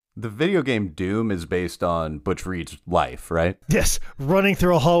The video game Doom is based on Butch Reed's life, right? Yes, running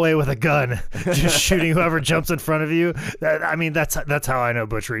through a hallway with a gun, just shooting whoever jumps in front of you. That's how I know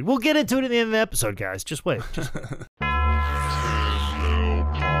Butch Reed. We'll get into it at the end of the episode, guys. Just wait.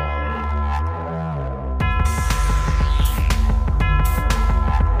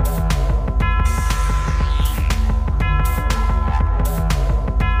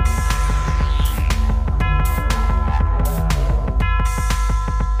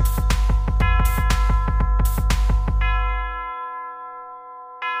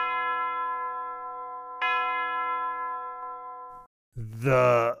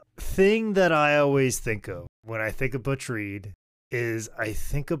 The thing that I always think of when I think of Butch Reed is I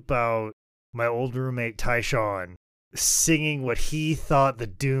think about my old roommate Tyshawn singing what he thought the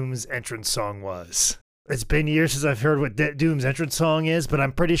Doom's entrance song was. It's been years since I've heard what Doom's entrance song is, but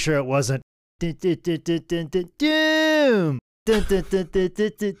I'm pretty sure it wasn't Doom, Doom, Doom, Doom,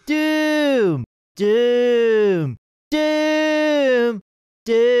 Doom,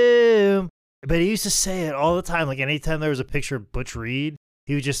 Doom. But he used to say it all the time. Like anytime there was a picture of Butch Reed,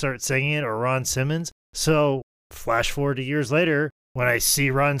 he would just start singing it, or Ron Simmons. So flash forward to years later, when I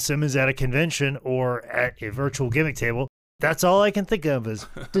see Ron Simmons at a convention or at a virtual gimmick table, that's all I can think of is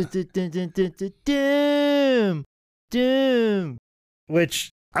Doom, Doom.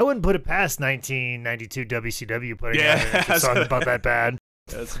 Which I wouldn't put it past 1992 WCW putting out a song about that bad.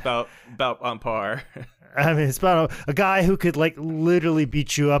 It's about on par. I mean, it's about a guy who could, like, literally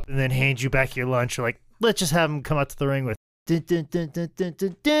beat you up and then hand you back your lunch. Or, like, let's just have him come out to the ring with Doom, Doom,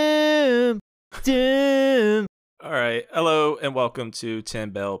 Doom. All right. Hello and welcome to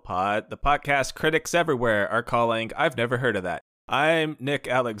Tim Bell Pod, the podcast critics everywhere are calling I've never heard of that. I'm Nick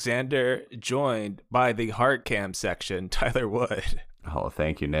Alexander, joined by the hard cam section, Tyler Wood. Oh,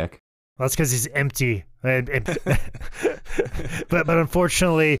 thank you, Nick. Well, that's because he's empty. but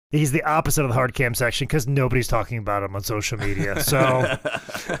unfortunately, he's the opposite of the hard cam section because nobody's talking about him on social media. So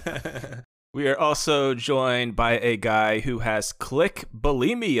we are also joined by a guy who has click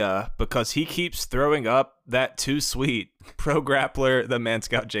bulimia because he keeps throwing up that too sweet pro grappler, the Man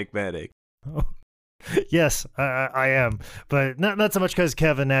Scout Jake Manning. Oh. Yes, I am. But not so much because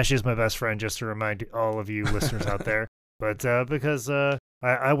Kevin Nash is my best friend, just to remind all of you listeners out there. But because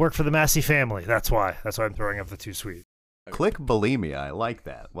I work for the Massey family. That's why I'm throwing up the too sweet. Click bulimia. I like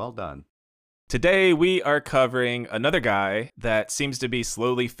that. Well done. Today we are covering another guy that seems to be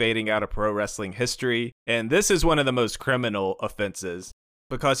slowly fading out of pro wrestling history. And this is one of the most criminal offenses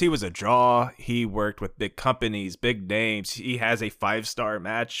because he was a draw. He worked with big companies, big names. He has a 5-star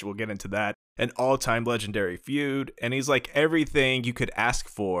match. We'll get into that. An all-time legendary feud. And he's like everything you could ask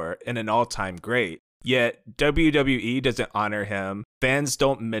for in an all-time great. Yet WWE doesn't honor him. Fans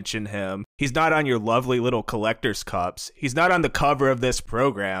don't mention him. He's not on your lovely little collector's cups. He's not on the cover of this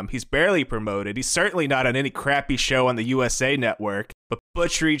program. He's barely promoted. He's certainly not on any crappy show on the USA Network. But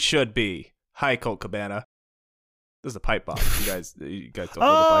Butch Reed should be. Hi, Colt Cabana. This is a pipe bomb. You guys don't know the pipe bomb.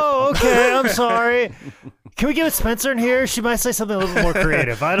 Oh, okay. I'm sorry. Can we get Spencer in here? She might say something a little bit more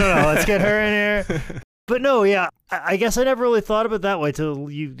creative. I don't know. Let's get her in here. But no, yeah. I guess I never really thought of it that way till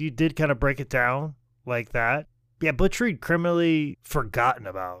you did kind of break it down like that. Yeah, Butch Reed criminally forgotten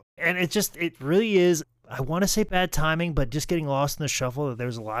about. And it really is, I want to say bad timing, but just getting lost in the shuffle that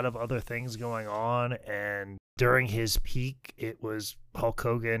there's a lot of other things going on. And during his peak, it was Hulk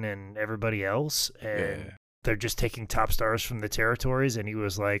Hogan and everybody else. And they're just taking top stars from the territories. And he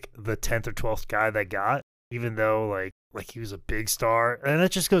was like the 10th or 12th guy they got, even though like he was a big star. And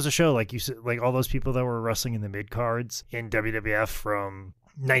that just goes to show, like you said, like all those people that were wrestling in the mid cards in WWF from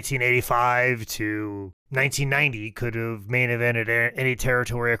 1985 to 1990 could have main evented any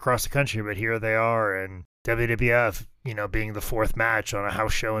territory across the country, but here they are, and WWF, being the 4th match on a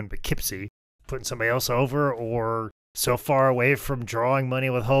house show in Poughkeepsie, putting somebody else over or so far away from drawing money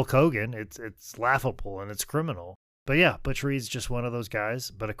with Hulk Hogan, it's laughable and it's criminal. But yeah, Butch Reed's just one of those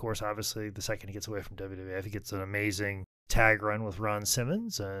guys. But of course, obviously, the second he gets away from WWF, he gets an amazing tag run with Ron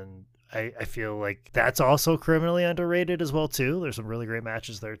Simmons, and I feel like that's also criminally underrated as well, too. There's some really great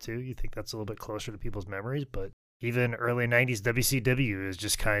matches there, too. You think that's a little bit closer to people's memories, but even early 90s WCW is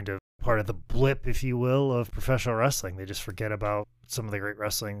just kind of part of the blip, if you will, of professional wrestling. They just forget about some of the great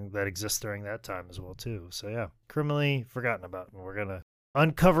wrestling that exists during that time as well, too. So, yeah, criminally forgotten about, and we're going to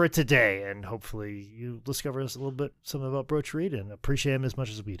uncover it today, and hopefully you discover us a little bit something about Butch Reed and appreciate him as much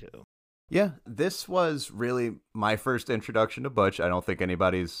as we do. Yeah, this was really my first introduction to Butch. I don't think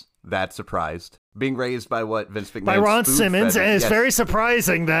anybody's that surprised. Being raised by what Vince McMahon by Ron Simmons, and it's very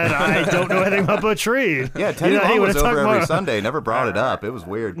surprising that I don't know anything about Butch Reed. Yeah, Teddy Long was over every Sunday. Never brought it up. It was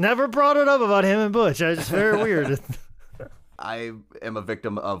weird. Never brought it up about him and Butch. It's very weird. I am a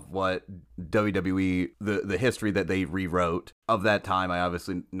victim of what WWE, the history that they rewrote of that time. I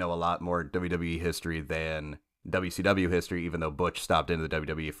obviously know a lot more WWE history than WCW history, even though Butch stopped into the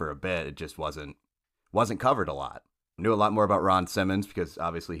WWE for a bit. It just wasn't covered a lot. Knew a lot more about Ron Simmons because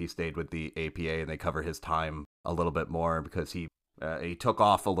obviously he stayed with the APA and they cover his time a little bit more because he took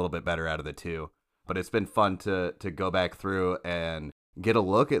off a little bit better out of the two. But it's been fun to go back through and get a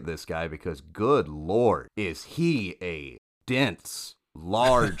look at this guy because, good Lord, is he a dense,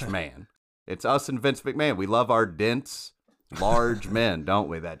 large man. It's us and Vince McMahon. We love our dense, large men, don't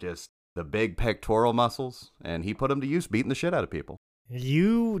we? That just the big pectoral muscles, and he put them to use beating the shit out of people.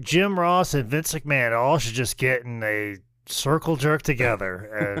 You, Jim Ross, and Vince McMahon all should just get in a circle jerk together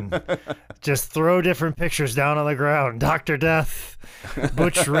and just throw different pictures down on the ground. Dr. Death,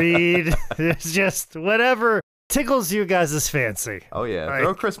 Butch Reed, it's just whatever tickles you guys' fancy. Oh, yeah. Like,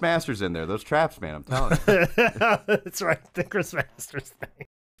 throw Chris Masters in there. Those traps, man, I'm telling you. That's right, the Chris Masters thing.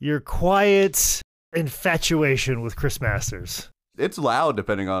 Your quiet infatuation with Chris Masters. It's loud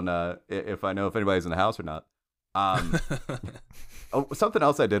depending on if I know if anybody's in the house or not. Something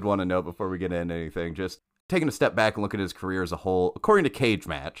else I did want to note before we get into anything, just taking a step back and look at his career as a whole, according to Cage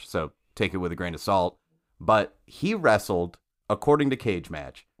Match, so take it with a grain of salt, but he wrestled, according to Cage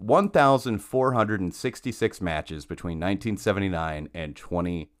Match, 1,466 matches between 1979 and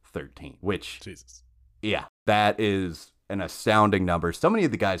 2013, which, Jesus. Yeah, that is an astounding number. So many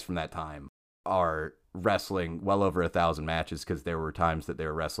of the guys from that time are wrestling well over 1,000 matches because there were times that they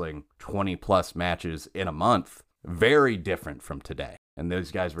were wrestling 20 plus matches in a month. Very different from today. And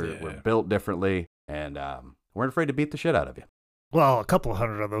those guys were built differently and weren't afraid to beat the shit out of you. Well, a couple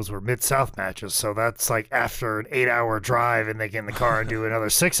hundred of those were Mid-South matches, so that's like after an 8-hour drive and they get in the car and do another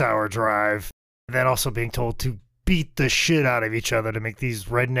 6-hour drive, and then also being told to beat the shit out of each other to make these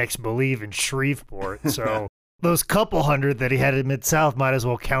rednecks believe in Shreveport. So those couple hundred that he had in Mid-South might as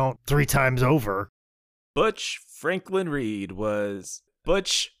well count 3 times over. Butch Franklin Reed was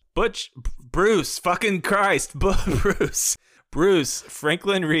Bruce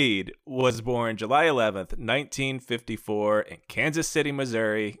Franklin Reed was born July 11th, 1954 in Kansas City,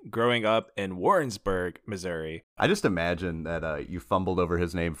 Missouri, growing up in Warrensburg, Missouri. I just imagine that you fumbled over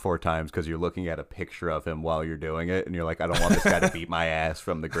his name 4 times because you're looking at a picture of him while you're doing it, and you're like, I don't want this guy to beat my ass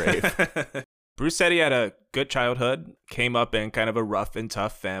from the grave. Bruce said he had a good childhood, came up in kind of a rough and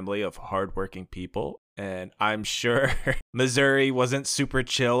tough family of hardworking people. And I'm sure Missouri wasn't super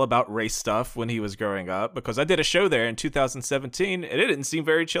chill about race stuff when he was growing up, because I did a show there in 2017 and it didn't seem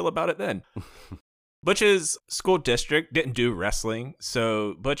very chill about it then. Butch's school district didn't do wrestling,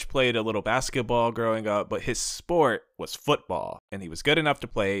 so Butch played a little basketball growing up, but his sport was football, and he was good enough to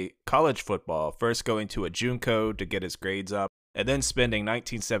play college football, first going to a JUCO to get his grades up, and then spending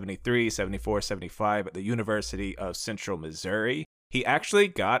 1973, 74, 75 at the University of Central Missouri. He actually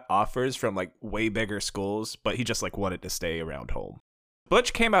got offers from like way bigger schools, but he just like wanted to stay around home.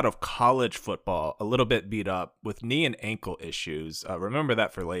 Butch came out of college football a little bit beat up with knee and ankle issues. Remember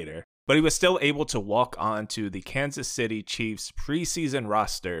that for later. But he was still able to walk on to the Kansas City Chiefs preseason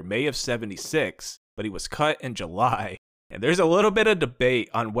roster May of 76, but he was cut in July. And there's a little bit of debate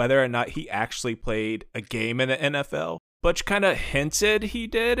on whether or not he actually played a game in the NFL. Butch kind of hinted he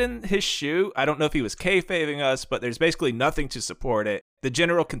did in his shoot. I don't know if he was kayfabing us, but there's basically nothing to support it. The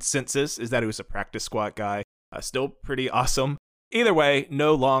general consensus is that he was a practice squad guy. Still pretty awesome. Either way,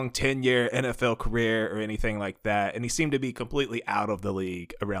 no long 10-year NFL career or anything like that, and he seemed to be completely out of the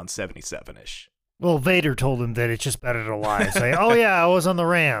league around 77-ish. Well, Vader told him that it's just better to lie. Say, oh yeah, I was on the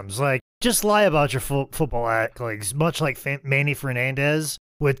Rams. Like, just lie about your football accolades, much like Manny Fernandez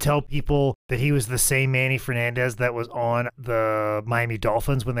would tell people that he was the same Manny Fernandez that was on the Miami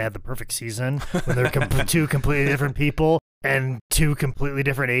Dolphins when they had the perfect season, when they're 2 completely different people and 2 completely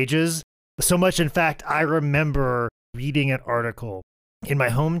different ages. So much, in fact, I remember reading an article in my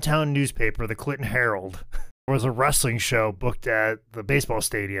hometown newspaper, the Clinton Herald. There was a wrestling show booked at the baseball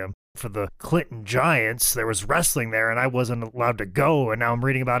stadium for the Clinton Giants. There was wrestling there, and I wasn't allowed to go, and now I'm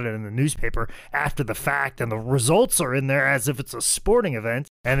reading about it in the newspaper after the fact, and the results are in there as if it's a sporting event,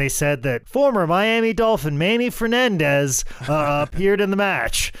 and they said that former Miami Dolphin Manny Fernandez appeared in the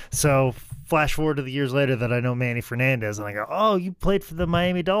match. So flash forward to the years later that I know Manny Fernandez, and I go, oh, you played for the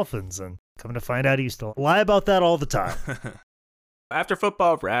Miami Dolphins, and come to find out he used to lie about that all the time. After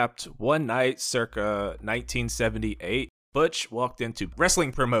football wrapped, one night circa 1978, Butch walked into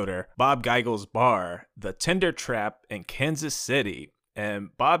wrestling promoter Bob Geigel's bar, the Tender Trap in Kansas City.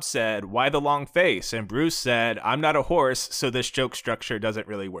 And Bob said, why the long face? And Bruce said, I'm not a horse, so this joke structure doesn't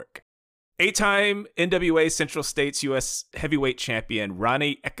really work. Eight-time NWA Central States U.S. heavyweight champion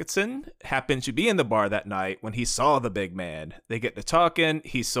Ronnie Atkinson happened to be in the bar that night when he saw the big man. They get to talking,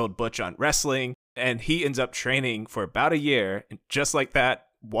 he sold Butch on wrestling, and he ends up training for about a year. And just like that,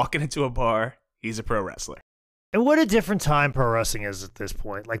 walking into a bar, he's a pro wrestler. And what a different time pro wrestling is at this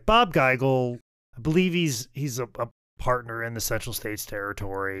point. Like Bob Geigel, I believe he's a partner in the Central States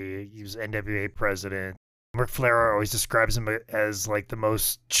territory. He was NWA president. Ric Flair always describes him as like the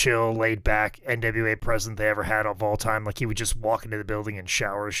most chill, laid back NWA president they ever had of all time. Like he would just walk into the building in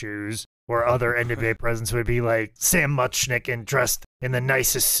shower shoes, where other NWA presidents would be like Sam Muchnick and dressed in the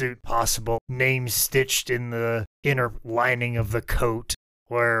nicest suit possible, names stitched in the inner lining of the coat.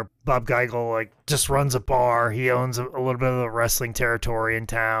 Where Bob Geigel like just runs a bar. He owns a little bit of the wrestling territory in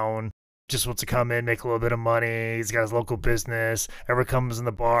town. Just wants to come in, make a little bit of money. He's got his local business. Everyone comes in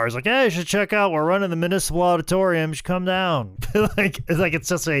the bar. He's like, hey, you should check out. We're running the Municipal Auditorium. You should come down. It's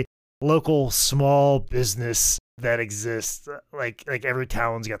just a local small business that exists. Like every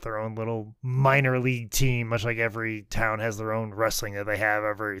town's got their own little minor league team, much like every town has their own wrestling that they have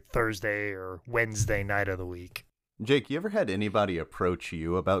every Thursday or Wednesday night of the week. Jake, you ever had anybody approach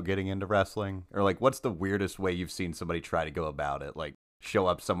you about getting into wrestling? Or like, what's the weirdest way you've seen somebody try to go about it? Like, show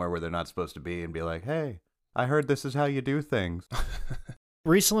up somewhere where they're not supposed to be and be like, hey, I heard this is how you do things.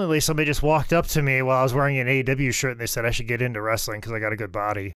 Recently, somebody just walked up to me while I was wearing an AEW shirt and they said I should get into wrestling because I got a good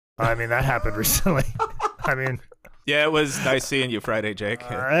body. I mean, that happened recently. Yeah, it was nice seeing you Friday, Jake.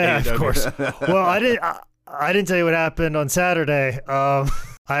 Yeah, of course. Well, I didn't tell you what happened on Saturday.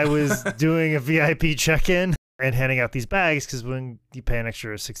 I was doing a VIP check-in and handing out these bags because when you pay an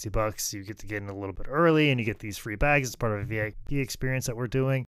extra $60, you get to get in a little bit early and you get these free bags. It's part of a VIP experience that we're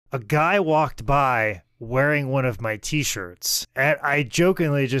doing. A guy walked by wearing one of my t-shirts and I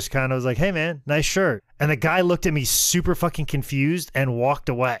jokingly just kind of was like, hey man, nice shirt. And the guy looked at me super fucking confused and walked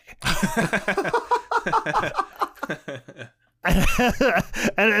away.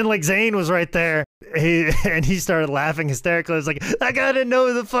 and like Zane was right there. He started laughing hysterically. I was like, that guy didn't know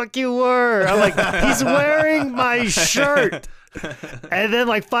who the fuck you were. I'm like, he's wearing my shirt. And then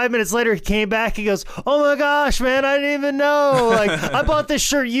like 5 minutes later, he came back. He goes, oh my gosh, man, I didn't even know. Like, I bought this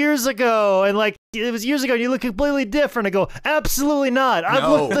shirt years ago. And like, it was years ago and you look completely different. I go, absolutely not. I've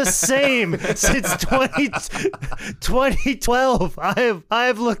looked the same since 2012.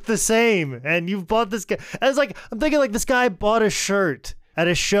 I've looked the same. And you've bought this guy. And it's like, I'm thinking like this guy bought a shirt at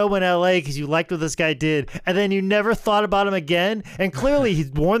a show in LA because you liked what this guy did, and then you never thought about him again. And clearly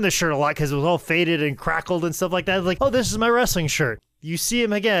he'd worn the shirt a lot because it was all faded and crackled and stuff like that. Like, oh, this is my wrestling shirt. You see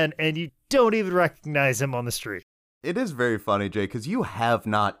him again and you don't even recognize him on the street. It is very funny, Jay, because you have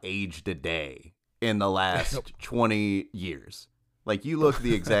not aged a day in the last 20 years. Like, you look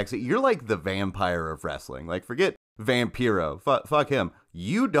the exact same. You're like the vampire of wrestling. Like, forget Vampiro. Fuck him.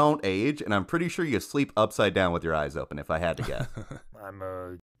 You don't age, and I'm pretty sure you sleep upside down with your eyes open, if I had to guess. I'm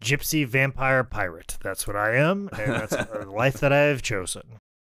a gypsy vampire pirate. That's what I am, and that's the life that I have chosen.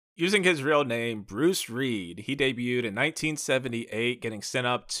 Using his real name, Bruce Reed, he debuted in 1978, getting sent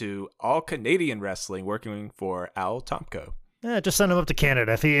up to All Canadian Wrestling, working for Al Tomko. Yeah, just send him up to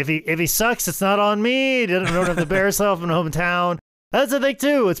Canada. If he sucks, it's not on me. Don't have to bear yourself in hometown. That's the thing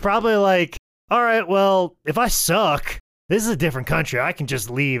too. It's probably like, all right, well, if I suck, this is a different country. I can just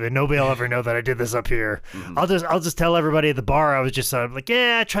leave and nobody will ever know that I did this up here. Mm-hmm. I'll just tell everybody at the bar I was just like,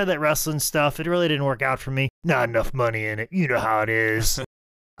 yeah, I tried that wrestling stuff. It really didn't work out for me. Not enough money in it. You know how it is.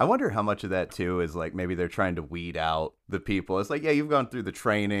 I wonder how much of that too is like maybe they're trying to weed out the people. It's like, yeah, you've gone through the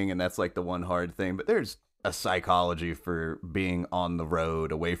training and that's like the one hard thing, but there's a psychology for being on the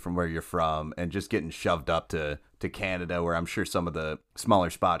road away from where you're from and just getting shoved up to Canada, where I'm sure some of the smaller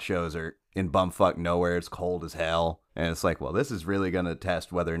spot shows are in bumfuck nowhere. It's cold as hell. And it's like, well, this is really going to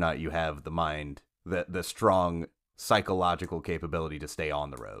test whether or not you have the mind, the strong psychological capability to stay on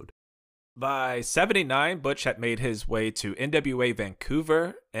the road. By 79, Butch had made his way to NWA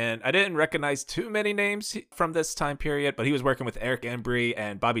Vancouver, and I didn't recognize too many names from this time period, but he was working with Eric Embry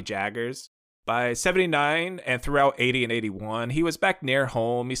and Bobby Jaggers. By 79 and throughout 80 and 81, he was back near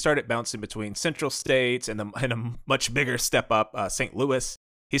home. He started bouncing between Central States and a much bigger step up, St. Louis.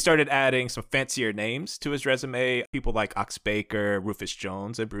 He started adding some fancier names to his resume, people like Ox Baker, Rufus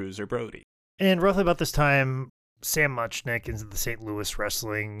Jones, and Bruiser Brody. And roughly about this time, Sam Muchnick into the St. Louis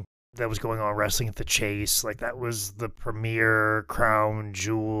wrestling that was going on, Wrestling at the Chase. Like, that was the premier crown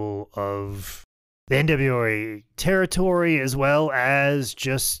jewel of the NWA territory, as well as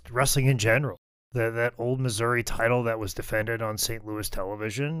just wrestling in general. That old Missouri title that was defended on St. Louis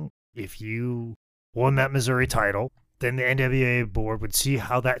television, if you won that Missouri title, then the NWA board would see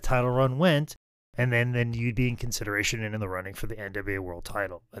how that title run went And then you'd be in consideration and in the running for the NWA World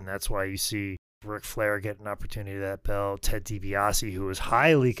title. And that's why you see Ric Flair get an opportunity to that belt. Ted DiBiase, who was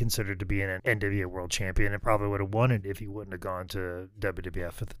highly considered to be an NWA World Champion and probably would have won it if he wouldn't have gone to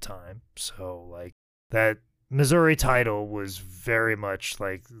WWF at the time. So, like, that Missouri title was very much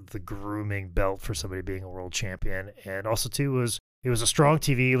like the grooming belt for somebody being a world champion. And also, too, it was a strong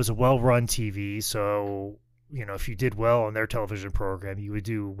TV. It was a well-run TV. So, you know, if you did well on their television program, you would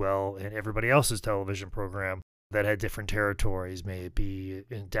do well in everybody else's television program that had different territories, may it be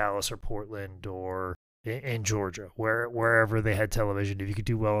in Dallas or Portland or in Georgia, wherever they had television. If you could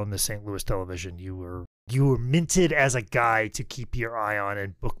do well on the St. Louis television, you were minted as a guy to keep your eye on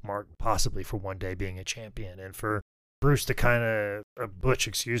and bookmark, possibly for one day being a champion. And for Bruce to kind of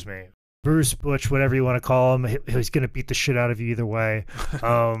Bruce, Butch, whatever you want to call him, he's going to beat the shit out of you either way.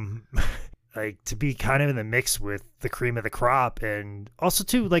 Like, to be kind of in the mix with the cream of the crop, and also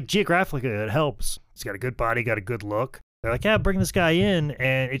too, like, geographically it helps. He's got a good body, got a good look. They're like, yeah, bring this guy in,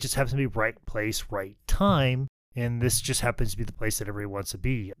 and it just happens to be right place, right time, and this just happens to be the place that everybody wants to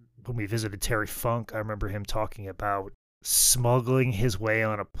be. When we visited Terry Funk, I remember him talking about smuggling his way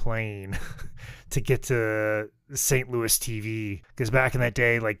on a plane to get to St. Louis TV, because back in that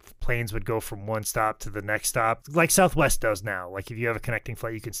day, like, planes would go from one stop to the next stop, like Southwest does now. Like, if you have a connecting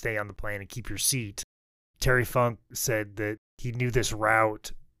flight, you can stay on the plane and keep your seat. Terry Funk said that he knew this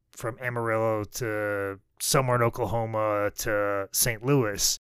route from Amarillo to somewhere in Oklahoma to St.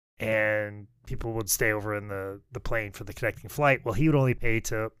 Louis, and people would stay over in the plane for the connecting flight. Well, he would only pay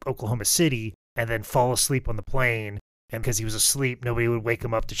to Oklahoma City and then fall asleep on the plane. And because he was asleep, nobody would wake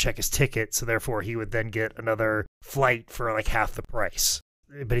him up to check his ticket. So therefore, he would then get another flight for like half the price.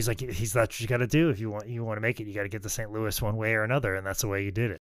 But he's like, that's what you got to do if you want to make it. You got to get to St. Louis one way or another, and that's the way you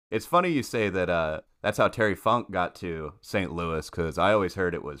did it. It's funny you say that that's how Terry Funk got to St. Louis, because I always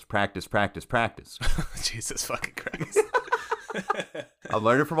heard it was practice, practice, practice. Jesus fucking Christ. I'm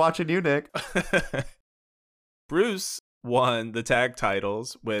learning from watching you, Nick. Bruce won the tag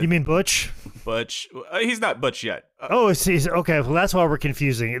titles with... You mean Butch? Butch. He's not Butch yet. He's okay. Well, that's why we're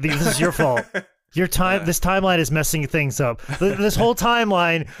confusing. This is your fault. This timeline is messing things up. This whole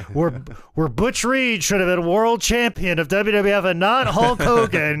timeline where Butch Reed should have been world champion of WWF and not Hulk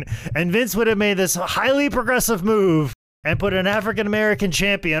Hogan, and Vince would have made this highly progressive move and put an African-American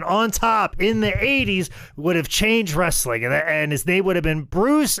champion on top in the 80s, would have changed wrestling, and his name would have been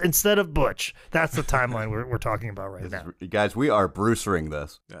Bruce instead of Butch. That's the timeline we're talking about right now. Guys, we are Brucering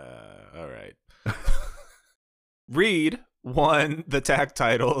this. All right. Reed won the tag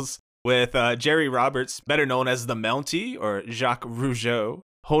titles with Jerry Roberts, better known as the Mountie, or Jacques Rougeau,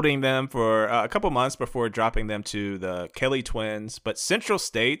 holding them for a couple months before dropping them to the Kelly twins. But Central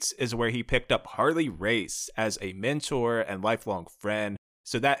States is where he picked up Harley Race as a mentor and lifelong friend.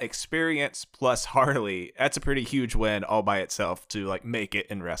 So that experience plus Harley, that's a pretty huge win all by itself to like make it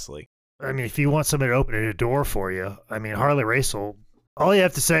in wrestling. I mean, if you want somebody to open a door for you, I mean, Harley Race all you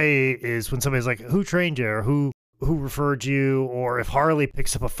have to say is when somebody's like, who trained you, or who referred you, or if Harley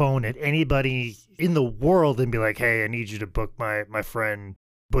picks up a phone at anybody in the world and be like, hey, I need you to book my friend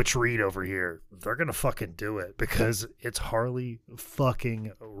Butch Reed over here, they're gonna fucking do it, because it's Harley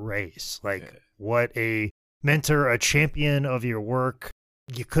fucking Race. Like, what a mentor, a champion of your work.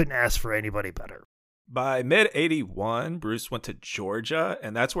 You couldn't ask for anybody better. By mid-'81, Bruce went to Georgia,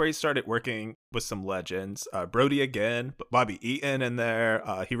 and that's where he started working with some legends. Brody again, Bobby Eaton in there.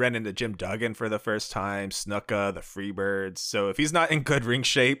 He ran into Jim Duggan for the first time, Snuka, the Freebirds. So if he's not in good ring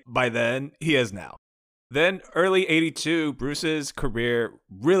shape by then, he is now. Then early 82, Bruce's career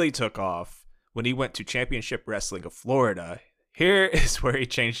really took off when he went to Championship Wrestling of Florida. Here is where he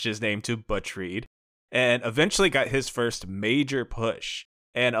changed his name to Butch Reed and eventually got his first major push.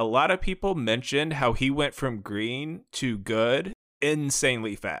 And a lot of people mentioned how he went from green to good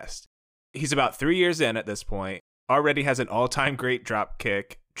insanely fast. He's about 3 years in at this point, already has an all-time great drop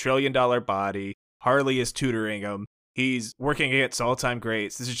kick, $1 trillion body. Harley is tutoring him. He's working against all-time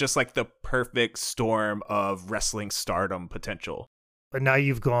greats. This is just like the perfect storm of wrestling stardom potential. But now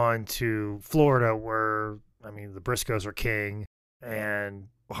you've gone to Florida where, I mean, the Briscoes are king, and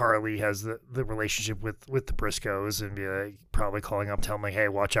Harley has the relationship with the Briscoes, and be like, probably calling up, telling me, hey,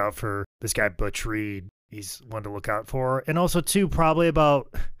 watch out for this guy Butch Reed. He's one to look out for. And also, too,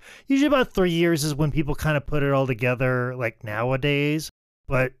 usually about 3 years is when people kind of put it all together, like nowadays.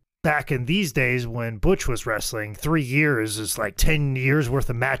 But back in these days when Butch was wrestling, 3 years is like 10 years worth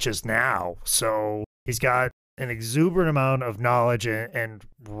of matches now. So he's got an exuberant amount of knowledge and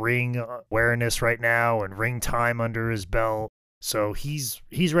ring awareness right now, and ring time under his belt. So he's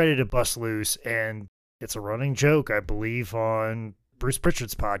ready to bust loose, and it's a running joke, I believe, on Bruce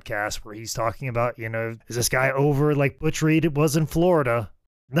Pritchard's podcast where he's talking about, is this guy over like Butch Reed was in Florida?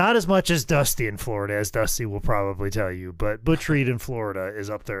 Not as much as Dusty in Florida, as Dusty will probably tell you, but Butch Reed in Florida is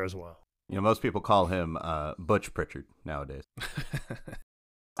up there as well. Most people call him Butch Pritchard nowadays.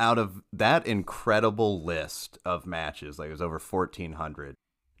 Out of that incredible list of matches, like it was over 1,400,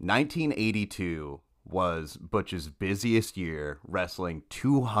 1982 was Butch's busiest year, wrestling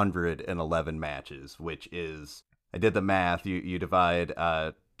 211 matches, which is, I did the math, you divide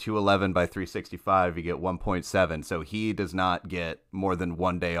 211 by 365, you get 1.7, so he does not get more than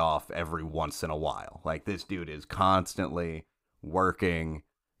 1 day off every once in a while. Like, this dude is constantly working,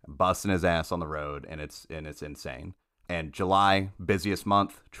 busting his ass on the road, and it's insane. And July, busiest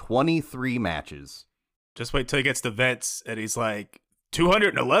month, 23 matches. Just wait till he gets to Vince and he's like,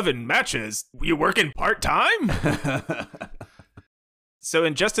 211 matches? You working part-time? So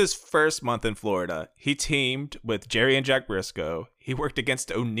in just his first month in Florida, he teamed with Jerry and Jack Briscoe, he worked against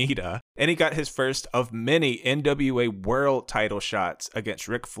Onita, and he got his first of many NWA World title shots against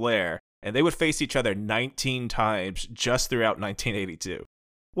Ric Flair, and they would face each other 19 times just throughout 1982.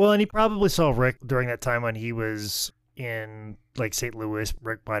 Well, and he probably saw Rick during that time when he was in like St. Louis.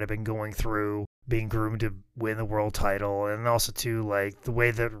 Rick might have been going through being groomed to win the world title, and also too like the way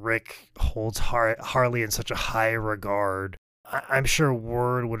that Rick holds Harley in such a high regard. I'm sure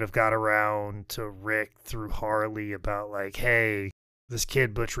word would have got around to Rick through Harley about like, hey, this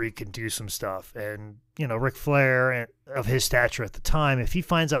kid Butch Reed can do some stuff. And Ric Flair, of his stature at the time, if he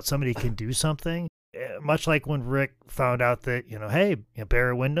finds out somebody can do something, much like when Rick found out that hey,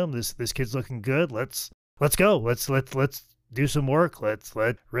 Barry Windham, this kid's looking good, let's go, let's do some work, let's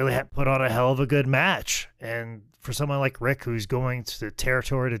really put on a hell of a good match. And for someone like Rick, who's going to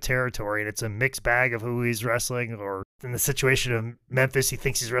territory, and it's a mixed bag of who he's wrestling, or in the situation of Memphis, he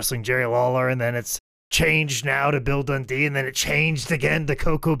thinks he's wrestling Jerry Lawler, and then it's changed now to Bill Dundee, and then it changed again to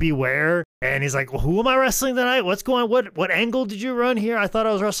Coco Beware, and he's like, well, who am I wrestling tonight? What's going on? What angle did you run here? I thought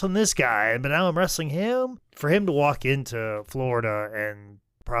I was wrestling this guy, but now I'm wrestling him. For him to walk into Florida and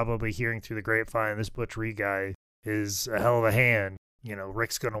probably hearing through the grapevine, this Butch Reed guy is a hell of a hand.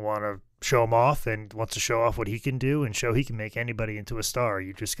 Rick's going to want to show him off and wants to show off what he can do and show he can make anybody into a star.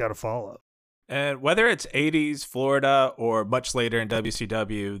 You just got to follow. And whether it's 80s Florida or much later in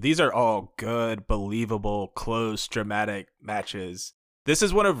WCW, these are all good, believable, close, dramatic matches. This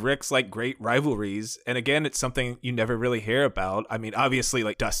is one of Rick's great rivalries. And again, it's something you never really hear about. I mean, obviously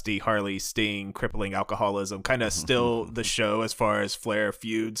Dusty, Harley, Sting, crippling alcoholism, kind of still the show as far as Flair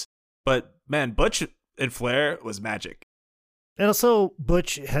feuds. But man, Butch and Flair was magic. And also,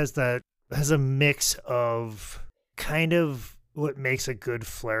 Butch has a mix of kind of what makes a good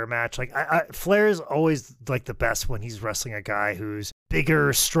Flair match. Flair is always the best when he's wrestling a guy who's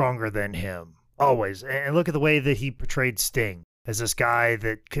bigger, stronger than him. Always. And look at the way that he portrayed Sting as this guy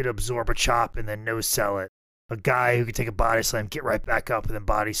that could absorb a chop and then no-sell it. A guy who could take a body slam, get right back up, and then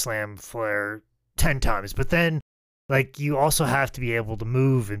body slam Flair 10 times. But then you also have to be able to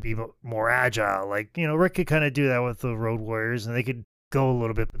move and be more agile. Rick could kind of do that with the Road Warriors, and they could go a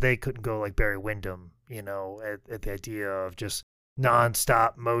little bit, but they couldn't go like Barry Windham, at the idea of just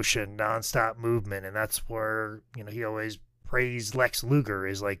nonstop motion, nonstop movement. And that's where, he always praised Lex Luger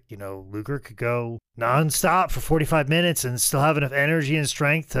is Luger could go nonstop for 45 minutes and still have enough energy and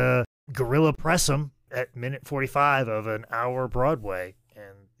strength to gorilla press him at minute 45 of an hour Broadway.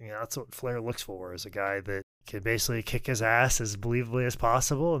 And, that's what Flair looks for, is a guy that can basically kick his ass as believably as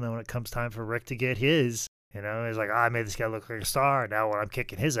possible. And then when it comes time for Rick to get his, he's like, I made this guy look like a star. Now when I'm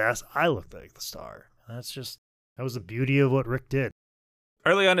kicking his ass, I look like the star. And that was the beauty of what Rick did.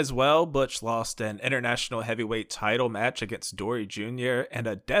 Early on as well, Butch lost an international heavyweight title match against Dory Jr. and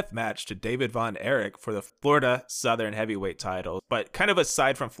a death match to David Von Erich for the Florida Southern heavyweight title. But kind of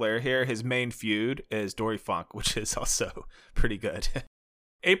aside from Flair here, his main feud is Dory Funk, which is also pretty good.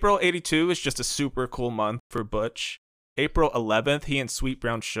 April 82 is just a super cool month for Butch. April 11th, he and Sweet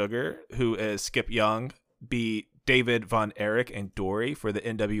Brown Sugar, who is Skip Young, beat David Von Erich and Dory for the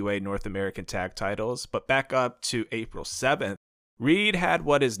NWA North American tag titles. But back up to April 7th, Reed had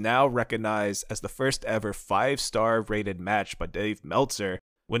what is now recognized as the first ever 5-star rated match by Dave Meltzer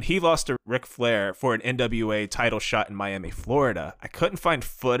when he lost to Ric Flair for an NWA title shot in Miami, Florida. I couldn't find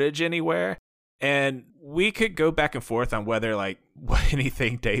footage anywhere, and we could go back and forth on whether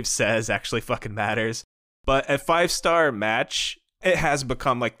anything Dave says actually fucking matters. But a 5-star match, it has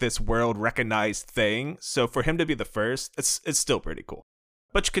become this world recognized thing. So for him to be the first, it's still pretty cool.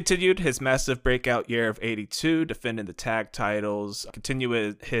 Butch continued his massive breakout year of 82, defending the tag titles,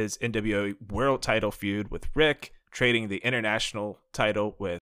 continuing his NWA World title feud with Rick, trading the international title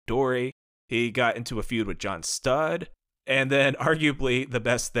with Dory. He got into a feud with John Studd. And then, arguably the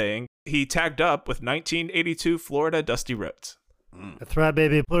best thing, he tagged up with 1982 Florida Dusty Rhodes. That's right,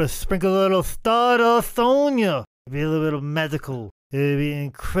 baby. Sprinkle a little stardust on you. It'd be a little bit of magical. It'd be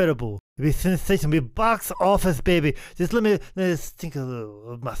incredible. It'd be sensational. It'd be box office, baby. Just let me think a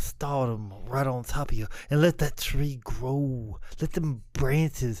little of my stardom right on top of you and let that tree grow. Let them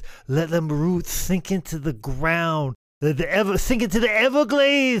branches, let them roots sink into the ground. Sink into the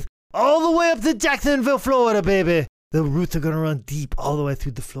Everglades all the way up to Jacksonville, Florida, baby. The roots are going to run deep all the way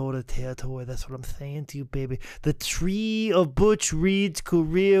through the Florida territory. That's what I'm saying to you, baby. The tree of Butch Reed's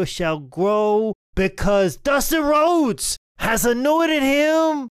career shall grow because Dusty Rhodes has anointed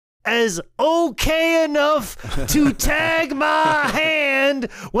him as okay enough to tag my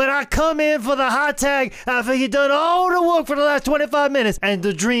hand when I come in for the hot tag after he done all the work for the last 25 minutes. And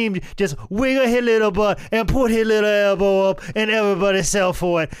the Dream just wiggle his little butt and put his little elbow up and everybody sell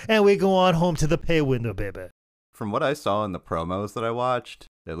for it. And we go on home to the pay window, baby. From what I saw in the promos that I watched,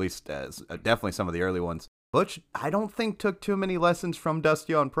 at least definitely some of the early ones, Butch, I don't think took too many lessons from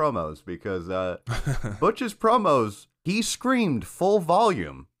Dusty on promos because Butch's promos, he screamed full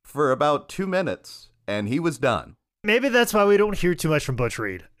volume for about 2 minutes and he was done. Maybe that's why we don't hear too much from Butch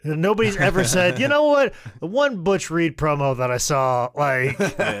Reed. Nobody's ever said, you know what, the one Butch Reed promo that I saw,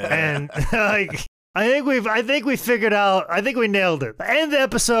 and I think we figured out. I think we nailed it. End of the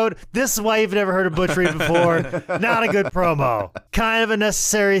episode. This is why you've never heard of Butch Reed before. Not a good promo. Kind of a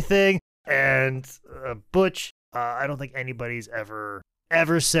necessary thing. And Butch, I don't think anybody's ever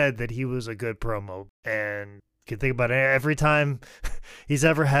said that he was a good promo. And you can think about it. Every time he's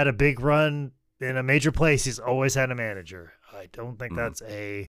ever had a big run in a major place, he's always had a manager. I don't think that's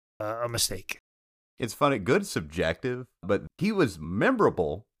a mistake. It's funny. Good subjective, but he was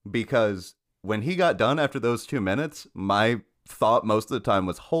memorable because when he got done after those 2 minutes, my thought most of the time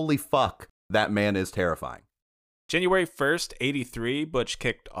was, holy fuck, that man is terrifying. January 1st, 83, Butch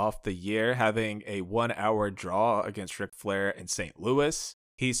kicked off the year having a 1-hour draw against Ric Flair in St. Louis.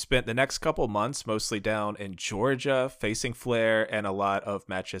 He spent the next couple months mostly down in Georgia, facing Flair and a lot of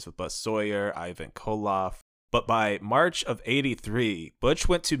matches with Buzz Sawyer, Ivan Koloff. But by March of 83, Butch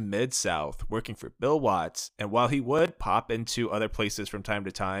went to Mid-South working for Bill Watts, and while he would pop into other places from time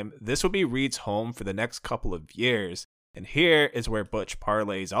to time, this would be Reed's home for the next couple of years. And here is where Butch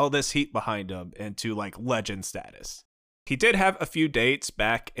parlays all this heat behind him into legend status. He did have a few dates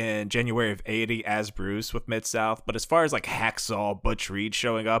back in January of 80 as Bruce with Mid-South, but as far as hacksaw Butch Reed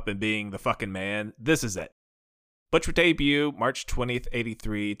showing up and being the fucking man, this is it. Butch would debut March 20th,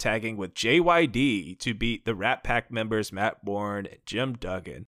 83, tagging with JYD to beat the Rat Pack members Matt Bourne and Jim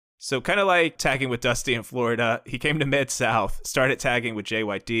Duggan. So kind of like tagging with Dusty in Florida, he came to Mid-South, started tagging with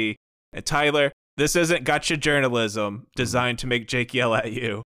JYD. And Tyler, this isn't gotcha journalism designed to make Jake yell at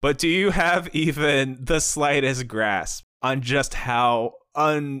you, but do you have even the slightest grasp on just how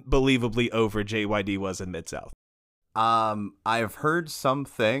unbelievably over JYD was in Mid-South? I've heard some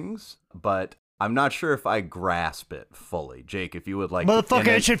things, but I'm not sure if I grasp it fully. Jake, if you would like Motherfucker,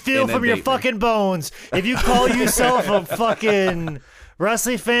 it should feel from your fucking bones. If you call yourself a fucking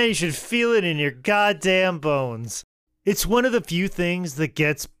wrestling fan, you should feel it in your goddamn bones. It's one of the few things that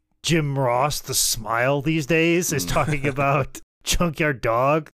gets Jim Ross to smile these days, is talking about Junkyard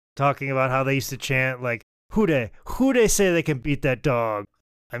Dog, talking about how they used to chant, who they say they can beat that dog.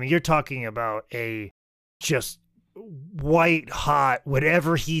 I mean, you're talking about a just white hot,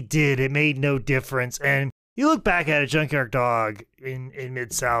 whatever he did, it made no difference. And you look back at a Junkyard Dog in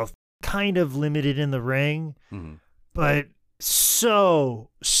Mid-South, kind of limited in the ring, but so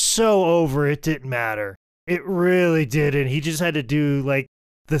over, it didn't matter. It really didn't. He just had to do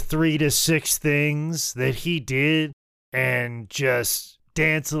the 3 to 6 things that he did and just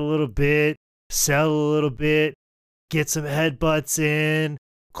dance a little bit, sell a little bit, get some headbutts in,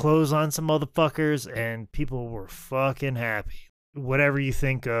 close on some motherfuckers, and people were fucking happy. Whatever you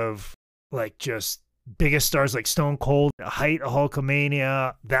think of, just biggest stars like Stone Cold, the height of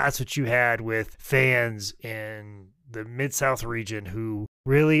Hulkamania, that's what you had with fans in the Mid-South region who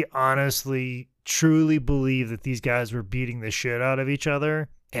really, honestly, truly believe that these guys were beating the shit out of each other,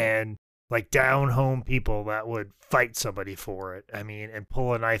 and down-home people that would fight somebody for it. I mean, and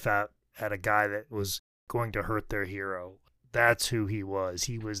pull a knife out at a guy that was going to hurt their hero. That's who he was.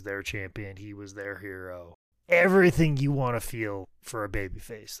 He was their champion. He was their hero. Everything you want to feel for a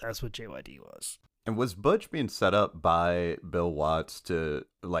babyface. That's what JYD was. And was Butch being set up by Bill Watts to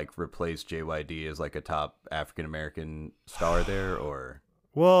replace JYD as a top African American star there, or?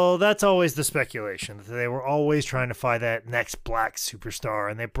 Well, that's always the speculation. That they were always trying to find that next black superstar,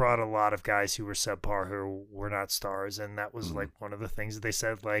 and they brought a lot of guys who were subpar who were not stars, and that was like one of the things that they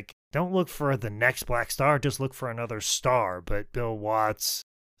said, like, don't look for the next black star, just look for another star. But Bill Watts,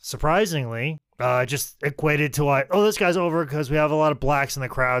 surprisingly, just equated to like, oh, this guy's over because we have a lot of blacks in the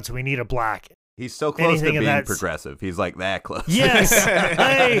crowd, so we need a black. He's so close to being progressive. He's like that close.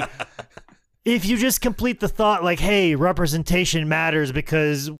 Yes. If you just complete the thought like, hey, representation matters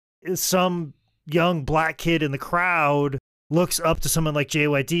because some young black kid in the crowd looks up to someone like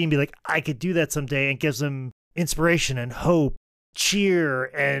JYD and be like, I could do that someday, and gives them inspiration and hope, cheer,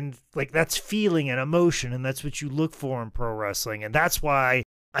 and like that's feeling and emotion, and that's what you look for in pro wrestling. And that's why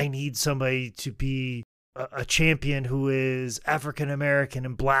I need somebody to be a champion who is African-American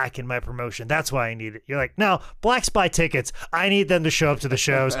and black in my promotion. That's why I need it. You're like, no, blacks buy tickets. I need them to show up to the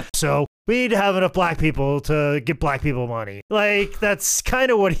shows. So we need to have enough black people to give black people money. Like, that's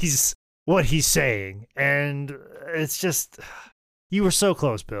kind of what he's saying. And it's just, you were so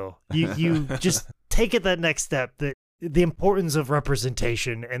close, Bill. You just take it that next step, that the importance of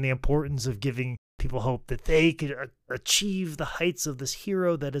representation and the importance of giving people hope that they could achieve the heights of this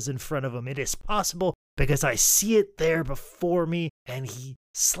hero that is in front of them. It is possible because I see it there before me, and he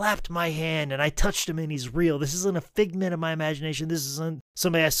slapped my hand and I touched him and he's real. This isn't a figment of my imagination. This isn't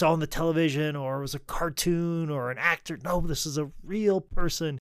somebody I saw on the television or it was a cartoon or an actor. No, this is a real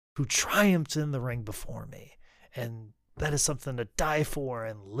person who triumphed in the ring before me. And that is something to die for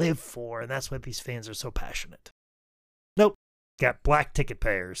and live for. And that's why these fans are so passionate. Nope. Got black ticket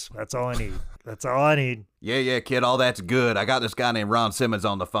payers. That's all I need. That's all I need. Yeah, kid, all that's good. I got this guy named Ron Simmons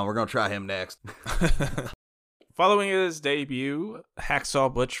on the phone. We're going to try him next. Following his debut,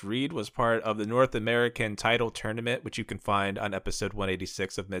 Hacksaw Butch Reed was part of the North American title tournament, which you can find on episode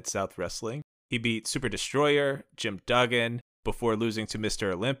 186 of Mid-South Wrestling. He beat Super Destroyer, Jim Duggan, before losing to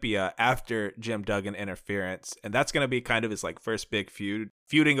Mr. Olympia after Jim Duggan interference. And that's going to be kind of his like first big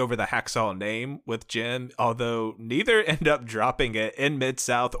feuding over the Hacksaw name with Jim, although neither end up dropping it in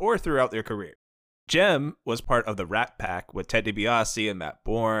Mid-South or throughout their career. Jim was part of the Rat Pack with Ted DiBiase and Matt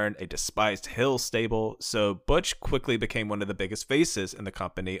Bourne, a despised Hill stable, so Butch quickly became one of the biggest faces in the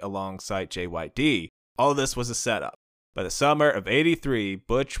company alongside JYD. All this was a setup. By the summer of '83,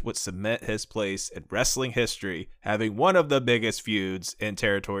 Butch would cement his place in wrestling history, having one of the biggest feuds in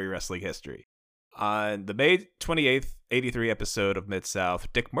territory wrestling history. On the May 28th, '83 episode of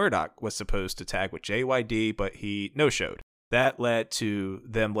Mid-South, Dick Murdoch was supposed to tag with JYD, but he no-showed. That led to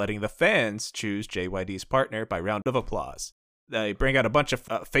them letting the fans choose JYD's partner by round of applause. They bring out a bunch of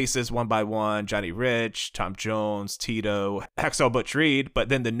faces one by one: Johnny Rich, Tom Jones, Tito, Hacksaw Butch Reed. But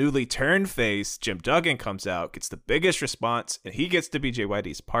then the newly turned face, Jim Duggan, comes out, gets the biggest response, and he gets to be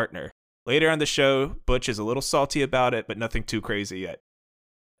JYD's partner. Later on the show, Butch is a little salty about it, but nothing too crazy yet.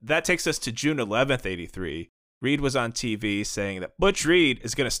 That takes us to June 11th, '83. Reed was on TV saying that Butch Reed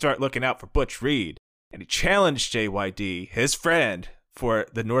is going to start looking out for Butch Reed, and he challenged JYD, his friend, for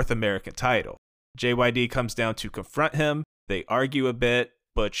the North American title. JYD comes down to confront him. They argue a bit.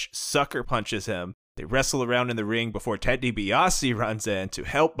 Butch sucker punches him. They wrestle around in the ring before Ted DiBiase runs in to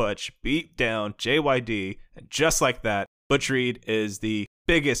help Butch beat down JYD. And just like that, Butch Reed is the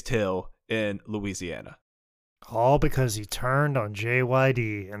biggest heel in Louisiana. All because he turned on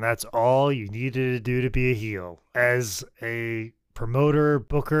JYD, and that's all you needed to do to be a heel. As a promoter,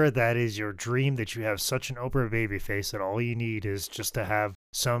 booker, that is your dream, that you have such an open babyface that all you need is just to have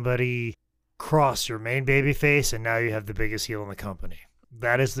somebody cross your main babyface, and now you have the biggest heel in the company.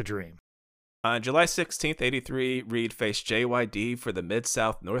 That is the dream. On July 16th, '83, Reed faced JYD for the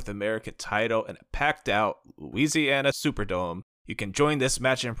Mid-South North American title in a packed-out Louisiana Superdome. You can join this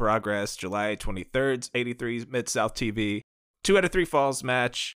match in progress, July 23rd, '83's Mid-South TV. 2 out of 3 falls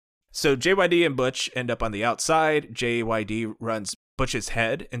match. So JYD and Butch end up on the outside. JYD runs Butch's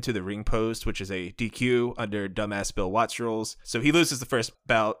head into the ring post, which is a DQ under dumbass Bill Watts rules. So he loses the first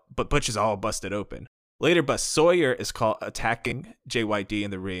bout, but Butch is all busted open. Later, Buzz Sawyer is caught attacking JYD in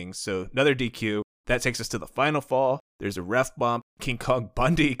the ring, so another DQ. That takes us to the final fall. There's a ref bump. King Kong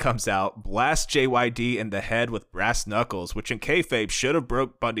Bundy comes out, blasts JYD in the head with brass knuckles, which in kayfabe should have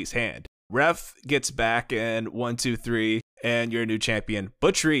broke Bundy's hand. Ref gets back in 1, 2, 3, and your new champion,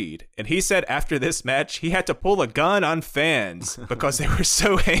 Butch Reed. And he said after this match, he had to pull a gun on fans because they were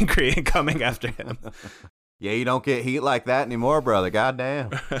so angry and coming after him. Yeah, you don't get heat like that anymore, brother.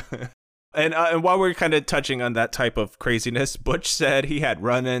 Goddamn. And while we're kind of touching on that type of craziness, Butch said he had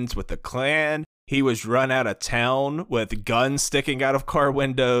run-ins with the Klan. He was run out of town with guns sticking out of car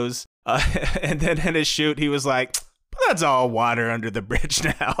windows. And then in his shoot, he was like, put That's all water under the bridge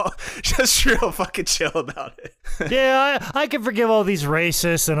now. Just real fucking chill about it. Yeah, I can forgive all these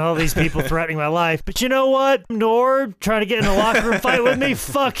racists and all these people threatening my life. But you know what? Nord trying to get in a locker room fight with me?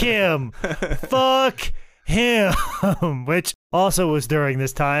 Fuck him. Fuck him. Which also was during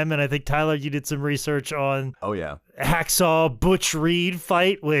this time. And I think, Tyler, you did some research on Hacksaw Butch Reed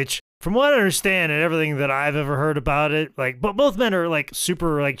fight, which, from what I understand and everything that I've ever heard about it, like, but both men are like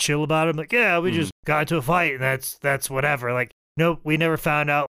super like chill about it. I'm like, yeah, we just got into a fight and that's whatever. Like, nope, we never found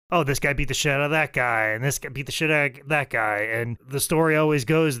out, oh, this guy beat the shit out of that guy and this guy beat the shit out of that guy. And the story always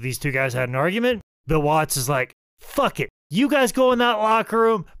goes, these two guys had an argument. Bill Watts is like, fuck it. You guys go in that locker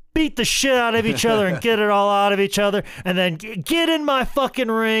room, beat the shit out of each other and get it all out of each other, and then get in my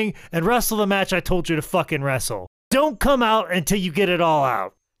fucking ring and wrestle the match I told you to fucking wrestle. Don't come out until you get it all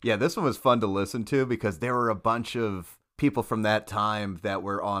out. Yeah, this one was fun to listen to because there were a bunch of people from that time that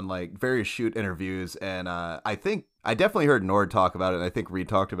were on like various shoot interviews, and I definitely heard Nord talk about it, and I think Reed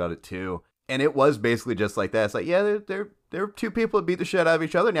talked about it too. And it was basically just like that. It's like, yeah, there were two people that beat the shit out of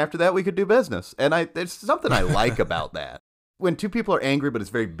each other, and after that we could do business. And there's something I like about that. When two people are angry, but it's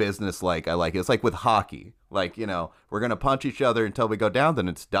very business-like, I like it. It's like with hockey. Like, you know, we're going to punch each other until we go down, then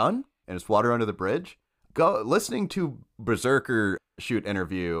it's done, and it's water under the bridge. Listening to Berserker shoot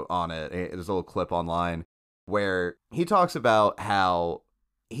interview on it, there's a little clip online, where he talks about how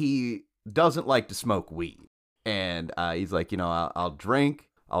he doesn't like to smoke weed. And he's like, you know, I'll drink,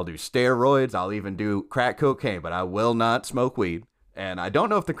 I'll do steroids, I'll even do crack cocaine, but I will not smoke weed. And I don't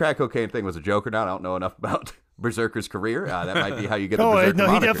know if the crack cocaine thing was a joke or not. I don't know enough about Berserker's career. That might be how you get a Berserker no,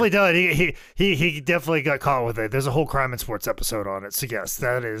 moniker. He definitely did. He definitely got caught with it. There's a whole crime and sports episode on it. So yes,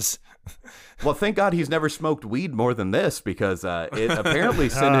 that is. Well, thank God he's never smoked weed more than this, because it apparently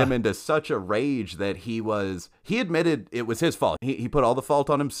sent him into such a rage that he admitted it was his fault. He put all the fault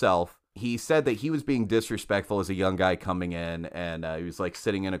on himself. He said that he was being disrespectful as a young guy coming in, and he was like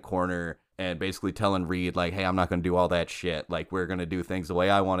sitting in a corner and basically telling Reed, like, hey, I'm not going to do all that shit. Like, we're going to do things the way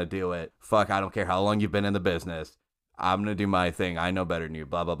I want to do it. Fuck, I don't care how long you've been in the business. I'm going to do my thing. I know better than you,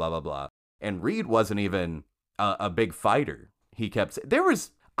 blah, blah, blah, blah, blah. And Reed wasn't even a big fighter. He kept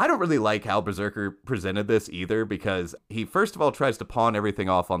I don't really like how Berserker presented this either, because he first of all tries to pawn everything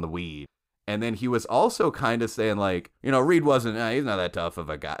off on the weed. And then he was also kind of saying, like, you know, Reed he's not that tough of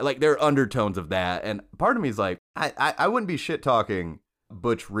a guy. Like, there are undertones of that. And part of me is like, I wouldn't be shit-talking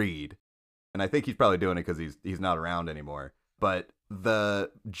Butch Reed. And I think he's probably doing it because he's not around anymore. But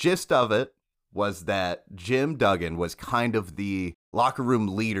the gist of it was that Jim Duggan was kind of the locker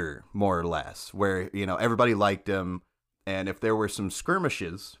room leader, more or less, where, you know, everybody liked him. And if there were some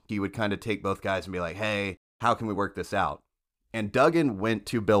skirmishes, he would kind of take both guys and be like, hey, how can we work this out? And Duggan went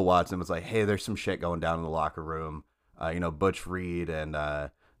to Bill Watts and was like, hey, there's some shit going down in the locker room. You know, Butch Reed and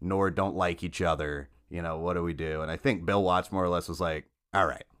Nord don't like each other. You know, what do we do? And I think Bill Watts more or less was like, all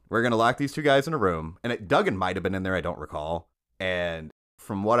right, we're going to lock these two guys in a room. And Duggan might have been in there, I don't recall. And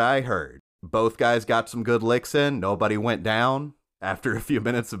from what I heard, both guys got some good licks in. Nobody went down. After a few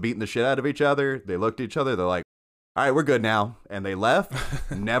minutes of beating the shit out of each other, they looked at each other. They're like, all right, we're good now. And they left.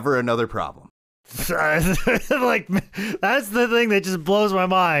 Never another problem. Like, that's the thing that just blows my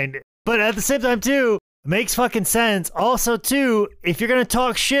mind. But at the same time, too, makes fucking sense. Also, too, if you're going to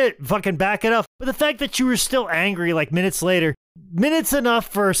talk shit, fucking back it up. But the fact that you were still angry, like, minutes later, minutes enough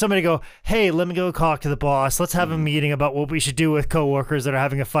for somebody to go, hey, let me go talk to the boss. Let's have a meeting about what we should do with coworkers that are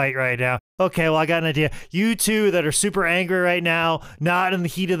having a fight right now. Okay, well, I got an idea. You two that are super angry right now, not in the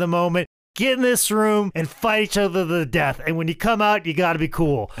heat of the moment, get in this room and fight each other to the death. And when you come out, you got to be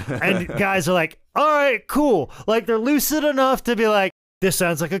cool. And guys are like, all right, cool. Like, they're lucid enough to be like, this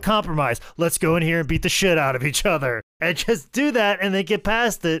sounds like a compromise. Let's go in here and beat the shit out of each other. And just do that and then get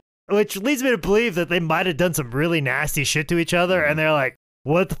past it, which leads me to believe that they might have done some really nasty shit to each other. And they're like,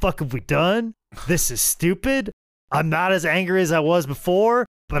 what the fuck have we done? This is stupid. I'm not as angry as I was before,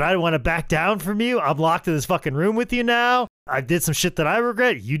 but I don't want to back down from you. I'm locked in this fucking room with you now. I did some shit that I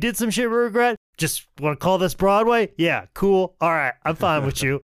regret. You did some shit we regret. Just want to call this Broadway? Yeah, cool. All right, I'm fine with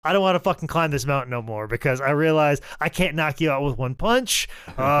you. I don't want to fucking climb this mountain no more because I realize I can't knock you out with one punch,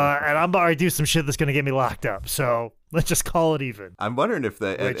 and I'm about to do some shit that's going to get me locked up. So let's just call it even. I'm wondering if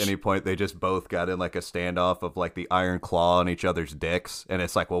at any point they just both got in like a standoff of like the iron claw on each other's dicks, and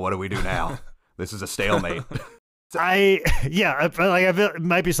it's like, well, what do we do now? This is a stalemate. I feel it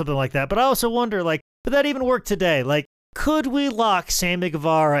might be something like that, but I also wonder, like, would that even work today? Like, could we lock Sammy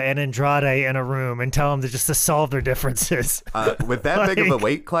Guevara and Andrade in a room and tell them to solve their differences? With that big of a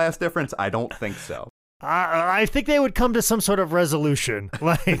weight class difference, I don't think so. I think they would come to some sort of resolution.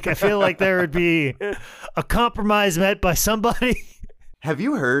 Like, I feel like there would be a compromise met by somebody. Have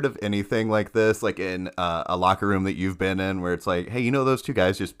you heard of anything like this, like in a locker room that you've been in, where it's like, hey, those two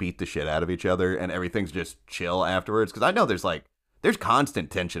guys just beat the shit out of each other and everything's just chill afterwards? Because I know there's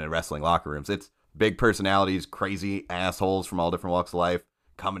constant tension in wrestling locker rooms. It's big personalities, crazy assholes from all different walks of life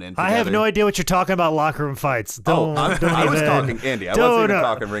coming in together. I have no idea what you're talking about locker room fights. Don't I was talking Indy. I wasn't even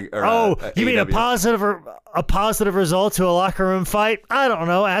talking ring. You mean a positive result to a locker room fight? I don't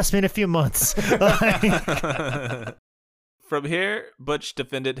know. Ask me in a few months. From here, Butch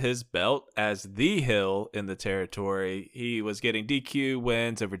defended his belt as the heel in the territory. He was getting DQ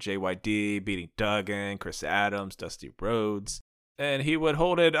wins over JYD, beating Duggan, Chris Adams, Dusty Rhodes. And he would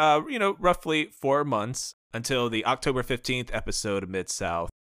hold it, roughly 4 months until the October 15th episode of Mid-South.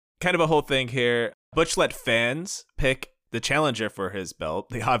 Kind of a whole thing here. Butch let fans pick the challenger for his belt.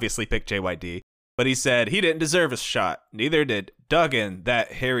 They obviously picked JYD. But he said he didn't deserve a shot. Neither did Duggan,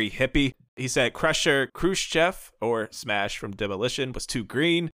 that hairy hippie. He said Crusher Khrushchev, or Smash from Demolition, was too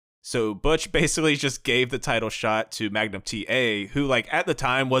green. So Butch basically just gave the title shot to Magnum TA, who at the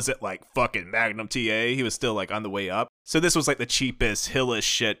time wasn't fucking Magnum TA. He was still on the way up. So this was the cheapest, hillish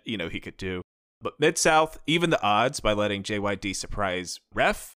shit, he could do. But Mid-South even the odds by letting JYD surprise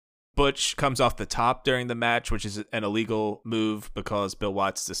ref. Butch comes off the top during the match, which is an illegal move because Bill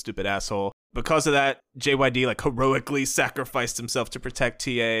Watts is a stupid asshole. Because of that, JYD heroically sacrificed himself to protect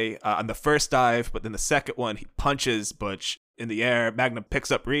TA on the first dive, but then the second one, he punches Butch in the air. Magnum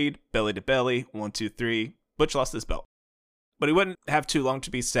picks up Reed, belly to belly, 1, 2, 3. Butch lost his belt. But he wouldn't have too long to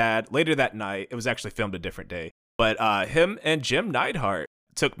be sad. Later that night, it was actually filmed a different day, but him and Jim Neidhart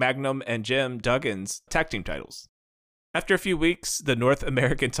took Magnum and Jim Duggan's tag team titles. After a few weeks, the North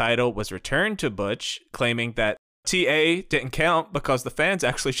American title was returned to Butch, claiming that TA didn't count because the fans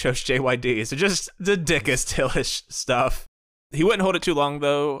actually chose JYD. So just the dickest, hillish stuff. He wouldn't hold it too long,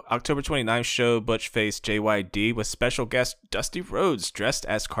 though. October 29th show, Butch faced JYD with special guest Dusty Rhodes dressed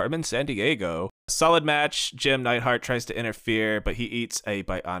as Carmen Sandiego. Solid match. Jim Neidhart tries to interfere, but he eats a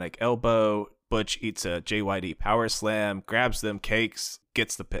bionic elbow. Butch eats a JYD power slam, grabs them cakes,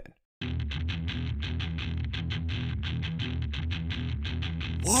 gets the pin.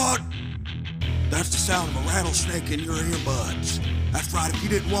 What? That's the sound of a rattlesnake in your earbuds. That's right, if you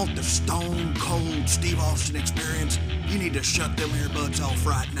didn't want the stone cold Steve Austin experience, you need to shut them earbuds off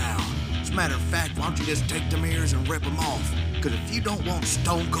right now. As a matter of fact, why don't you just take them ears and rip them off? Because if you don't want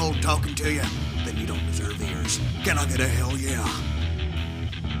stone cold talking to you, then you don't deserve ears. Can I get a hell yeah?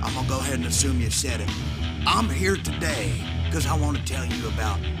 I'm gonna go ahead and assume you said it. I'm here today because I want to tell you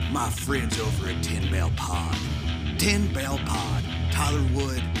about my friends over at 10 Bell Pod. 10 Bell Pod. Tyler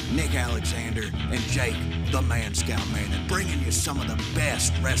Wood, Nick Alexander, and Jake, the Man Scout Man, and bringing you some of the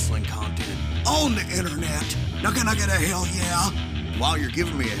best wrestling content on the internet. Now can I get a hell yeah? While you're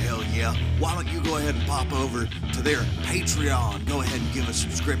giving me a hell yeah, why don't you go ahead and pop over to their Patreon. Go ahead and give a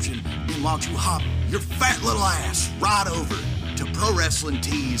subscription. Then why don't you hop your fat little ass right over to Pro Wrestling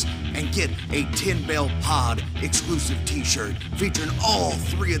Tees and get a 10 Bell Pod exclusive t-shirt featuring all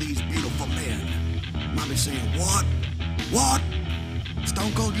 3 of these beautiful men. You might be saying, what? What?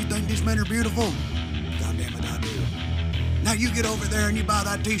 Stone Cold, you think these men are beautiful? God damn it, I do. Now you get over there and you buy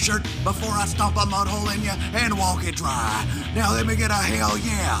that t-shirt before I stomp a mud hole in you and walk it dry. Now let me get a hell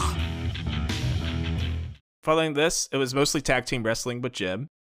yeah. Following this, it was mostly tag team wrestling with Jim.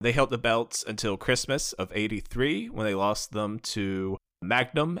 They held the belts until Christmas of '83 when they lost them to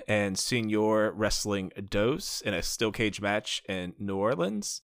Magnum and Senior Wrestling Dos in a steel cage match in New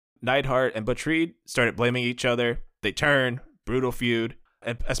Orleans. Neidhart and Butch Reed started blaming each other. They turn, brutal feud.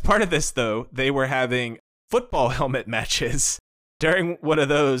 And as part of this, though, they were having football helmet matches. During one of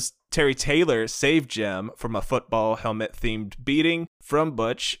those, Terry Taylor saved Jim from a football helmet-themed beating from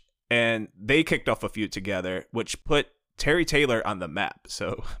Butch, and they kicked off a feud together, which put Terry Taylor on the map.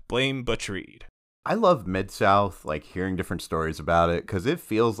 So blame Butch Reed. I love Mid-South, hearing different stories about it, because it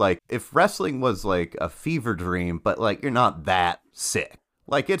feels like if wrestling was a fever dream, but you're not that sick.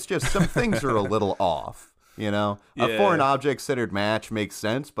 It's just some things are a little off. A foreign object-centered match makes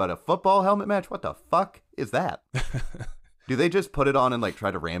sense, but a football helmet match? What the fuck is that? Do they just put it on and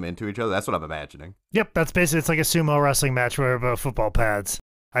try to ram into each other? That's what I'm imagining. Yep, that's basically, it's like a sumo wrestling match where about football pads.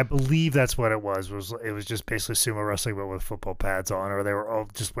 I believe that's what it was. It was just basically sumo wrestling but with football pads on, or they were all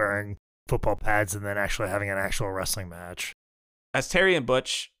just wearing football pads and then actually having an actual wrestling match. As Terry and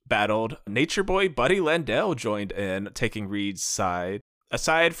Butch battled, Nature Boy Buddy Landell joined in, taking Reed's side.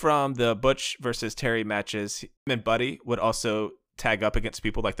 Aside from the Butch versus Terry matches, him and Buddy would also tag up against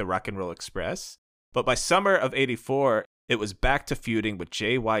people like the Rock and Roll Express. But by summer of '84, it was back to feuding with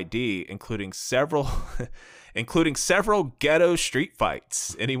JYD, including several ghetto street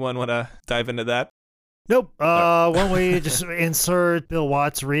fights. Anyone want to dive into that? Nope. Why don't we just insert Bill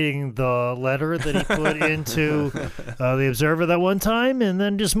Watts reading the letter that he put into the Observer that one time, and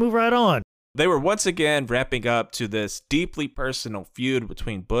then just move right on. They were once again ramping up to this deeply personal feud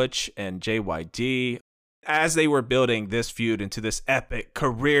between Butch and JYD. As they were building this feud into this epic,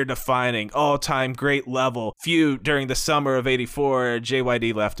 career-defining, all-time great level feud during the summer of '84,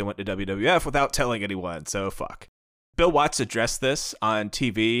 JYD left and went to WWF without telling anyone, so fuck. Bill Watts addressed this on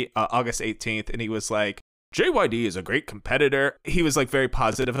TV August 18th, and he was like, JYD is a great competitor. He was like very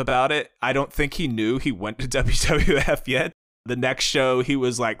positive about it. I don't think he knew he went to WWF yet. The next show, he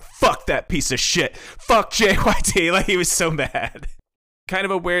was like, fuck that piece of shit. Fuck JYD. Like, he was so mad. Kind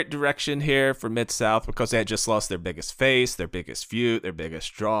of a weird direction here for Mid-South because they had just lost their biggest face, their biggest feud, their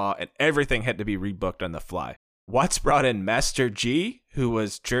biggest draw, and everything had to be rebooked on the fly. Watts brought in Master G, who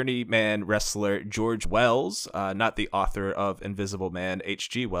was journeyman wrestler George Wells, not the author of Invisible Man,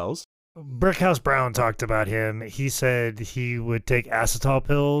 H.G. Wells. Brickhouse Brown talked about him. He said he would take acetol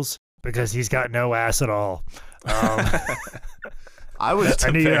pills because he's got no ass at all. I was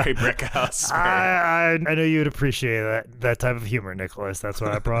very Brickhouse. I know you would appreciate that type of humor, Nicholas. That's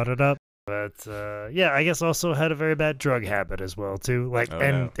why I brought it up. But yeah, I guess also had a very bad drug habit as well too. Like,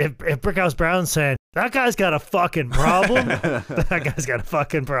 if Brickhouse Brown's saying that guy's got a fucking problem, that guy's got a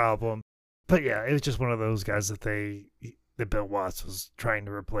fucking problem. But yeah, it was just one of those guys that Bill Watts was trying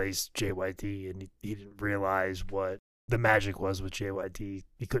to replace JYD, and he didn't realize what the magic was with JYD.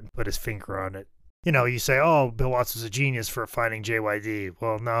 He couldn't put his finger on it. You know, you say, oh, Bill Watts was a genius for finding JYD.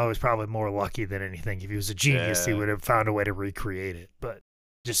 Well, no, he was probably more lucky than anything. If he was a genius, he would have found a way to recreate it. But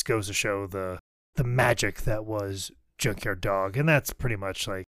it just goes to show the magic that was Junkyard Dog. And that's pretty much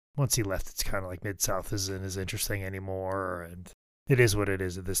like, once he left, it's kind of like Mid-South isn't as interesting anymore. And it is what it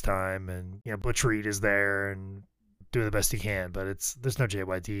is at this time. And, you know, Butch Reed is there and doing the best he can. But there's no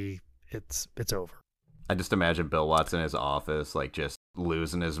JYD. It's over. I just imagine Bill Watts in his office, like, just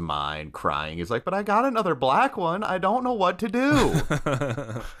losing his mind, crying. He's like, but I got another black one. I don't know what to do.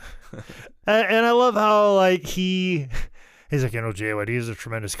 And I love how, like, he's like, you know, JYD is a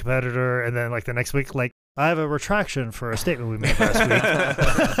tremendous competitor. And then, like, the next week, like, I have a retraction for a statement we made last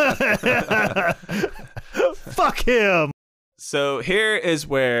week. Fuck him. So here is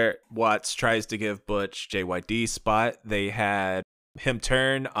where Watts tries to give Butch JYD's spot. They had him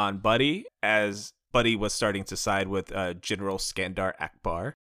turn on Buddy as Buddy was starting to side with General Skandar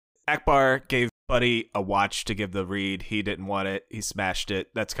Akbar. Akbar gave Buddy a watch to give the read. He didn't want it. He smashed it.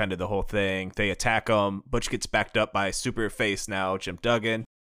 That's kind of the whole thing. They attack him. Butch gets backed up by super face now, Jim Duggan.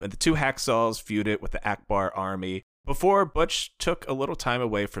 And the two hacksaws feuded with the Akbar army. Before Butch took a little time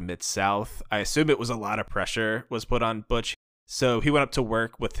away from Mid-South, I assume it was a lot of pressure was put on Butch. So he went up to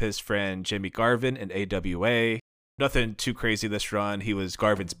work with his friend Jamie Garvin in AWA. Nothing too crazy this run. He was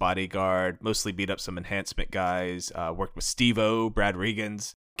Garvin's bodyguard, mostly beat up some enhancement guys, worked with Steve-O, Brad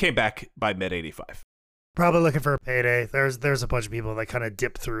Regans, came back by mid-'85. Probably looking for a payday. There's a bunch of people that kind of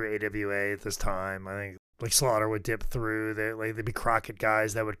dip through AWA at this time. I think like Slaughter would dip through. There'd be Crockett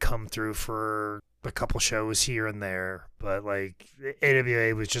guys that would come through for a couple shows here and there. But like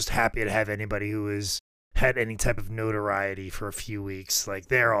AWA was just happy to have anybody who had any type of notoriety for a few weeks. Like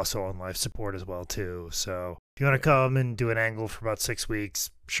they're also on life support as well too. So if you want to come and do an angle for about 6 weeks,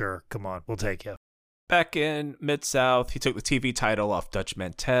 sure, come on, we'll take you. Back in Mid-South, he took the TV title off Dutch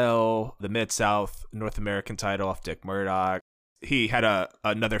Mantell, the Mid-South North American title off Dick Murdoch. He had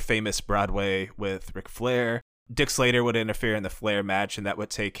another famous Broadway with Ric Flair. Dick Slater would interfere in the Flair match, and that would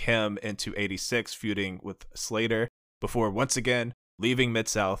take him into '86, feuding with Slater, before once again leaving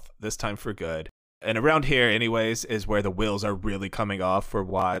Mid-South, this time for good. And around here, anyways, is where the wheels are really coming off for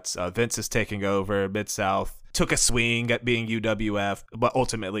Watts. Vince is taking over. Mid-South took a swing at being UWF, but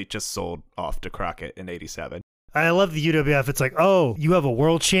ultimately just sold off to Crockett in '87. I love the UWF. It's like, oh, you have a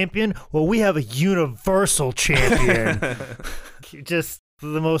world champion? Well, we have a universal champion. Just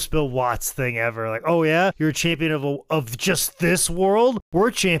the most Bill Watts thing ever. Like, oh yeah, you're a champion of just this world? We're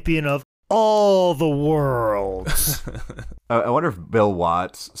champion of all the worlds. I wonder if Bill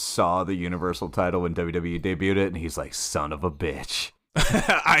Watts saw the Universal title when WWE debuted it, and he's like, son of a bitch.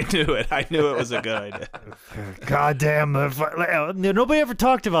 I knew it. I knew it was a good idea. Goddamn. Nobody ever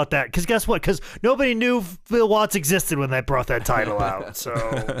talked about that. Because guess what? Because nobody knew Bill Watts existed when they brought that title out.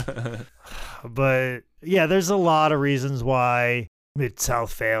 So, but yeah, there's a lot of reasons why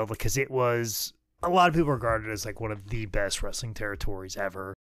Mid-South failed. Because it was, a lot of people regarded it as like one of the best wrestling territories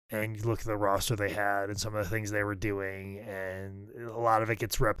ever. And you look at the roster they had and some of the things they were doing, and a lot of it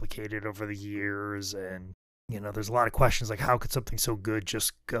gets replicated over the years. And, you know, there's a lot of questions like, how could something so good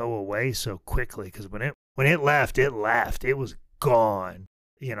just go away so quickly? Because when it left, it left. It was gone.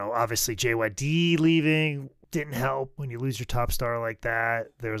 Obviously JYD leaving didn't help when you lose your top star like that.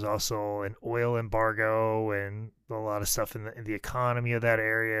 There was also an oil embargo, and a lot of stuff in the economy of that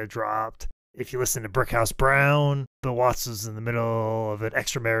area dropped. If you listen to Brickhouse Brown, Bill Watts was in the middle of an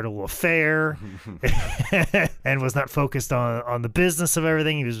extramarital affair and was not focused on the business of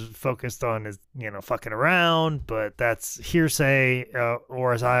everything. He was focused on his, fucking around, but that's hearsay,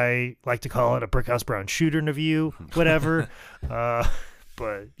 or as I like to call it, a Brickhouse Brown shooter interview, whatever.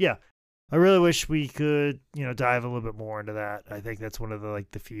 But yeah, I really wish we could, dive a little bit more into that. I think that's one of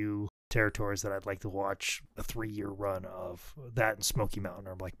the few territories that I'd like to watch a 3-year run of. That and Smoky Mountain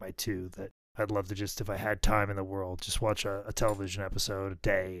are like my two that I'd love to just, if I had time in the world, just watch a television episode a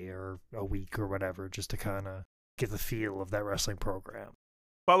day or a week or whatever, just to kind of get the feel of that wrestling program.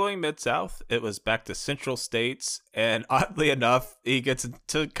 Following Mid-South, it was back to Central States, and oddly enough, he gets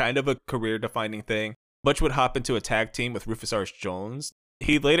into kind of a career-defining thing. Butch would hop into a tag team with Rufus R. Jones.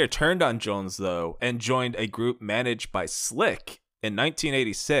 He later turned on Jones, though, and joined a group managed by Slick in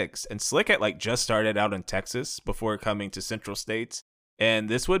 1986. And Slick had just started out in Texas before coming to Central States. And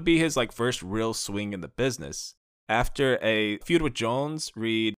this would be his first real swing in the business. After a feud with Jones,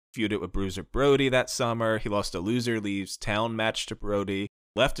 Reed feuded with Bruiser Brody that summer. He lost a loser leaves town match to Brody,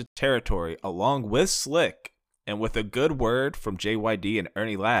 left the territory along with Slick. And with a good word from JYD and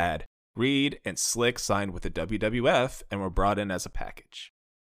Ernie Ladd, Reed and Slick signed with the WWF and were brought in as a package.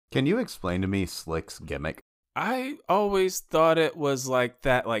 Can you explain to me Slick's gimmick? I always thought it was that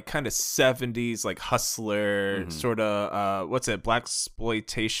kind of 70s hustler sort of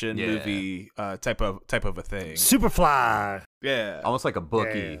blaxploitation movie type of a thing. Superfly. Yeah. Almost like a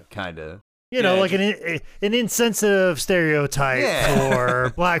bookie kind of. An insensitive stereotype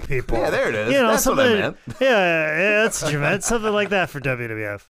for black people. Yeah, there it is. That's what I meant. Yeah, that's what you meant. Something like that for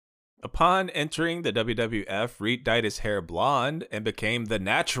WWF. Upon entering the WWF, Reed dyed his hair blonde and became the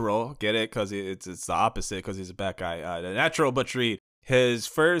Natural. Get it? Because it's the opposite, because he's a bad guy. The Natural Butch Reed. His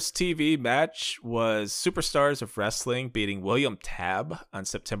first TV match was Superstars of Wrestling, beating William Tabb on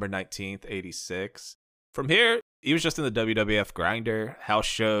September 19th, 86. From here, he was just in the WWF grinder, house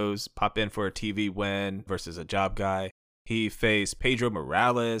shows, pop in for a TV win versus a job guy. He faced Pedro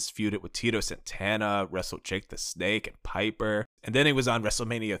Morales, feuded with Tito Santana, wrestled Jake the Snake and Piper. And then he was on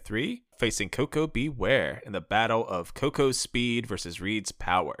WrestleMania 3, facing Koko B. Ware in the battle of Koko's speed versus Reed's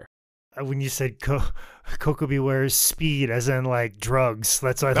power. When you said Koko B. Ware's speed, as in drugs,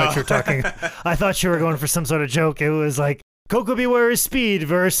 that's what I thought you were talking. I thought you were going for some sort of joke. It was Koko B. Ware's speed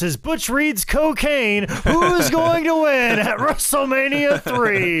versus Butch Reed's cocaine. Who's going to win at WrestleMania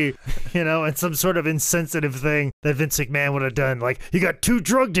 3? And some sort of insensitive thing that Vince McMahon would have done. You got two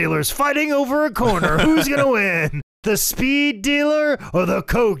drug dealers fighting over a corner. Who's going to win? The speed dealer or the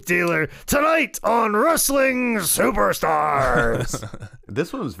coke dealer? Tonight on Wrestling Superstars.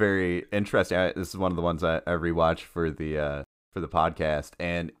 This one was very interesting. This is one of the ones I rewatched for the podcast.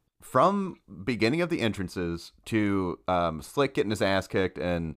 And from beginning of the entrances to Slick getting his ass kicked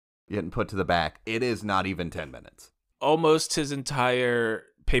and getting put to the back, it is not even 10 minutes. Almost his entire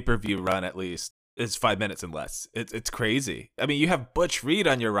pay-per-view run, at least, is 5 minutes and less. It's crazy. I mean, you have Butch Reed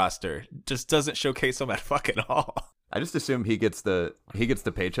on your roster. Just doesn't showcase him at fucking all. I just assume he gets the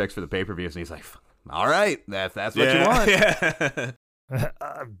paychecks for the pay-per-views, and he's like, all right, that's what you want. Yeah.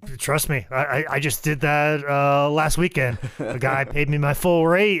 Trust me, I just did that last weekend. The guy paid me my full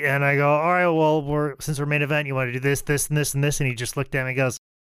rate, and I go, all right, well, since we're main event, you want to do this, this, and this, and this, and he just looked at me and goes,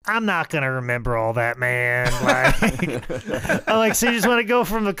 I'm not going to remember all that, man. I'm so you just want to go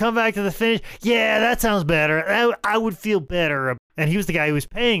from the comeback to the finish? Yeah, that sounds better. I would feel better. And he was the guy who was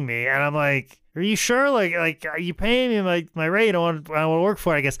paying me, and I'm like, are you sure? Are you paying me my rate? I want to work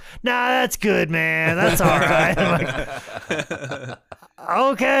for it, I guess. Nah, that's good, man. That's all right. I'm like,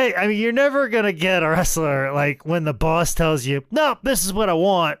 okay. I mean, you're never going to get a wrestler when the boss tells you, no, this is what I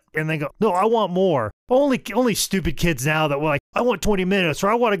want. And they go, no, I want more. Only stupid kids now that were I want 20 minutes or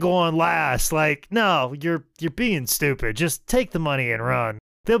I want to go on last. No, you're being stupid. Just take the money and run.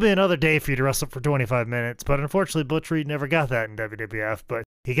 There'll be another day for you to wrestle for 25 minutes, but unfortunately, Butch Reed never got that in WWF, but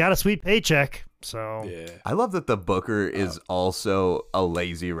he got a sweet paycheck, so... Yeah. I love that the booker is also a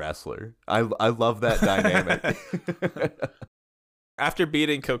lazy wrestler. I love that dynamic. After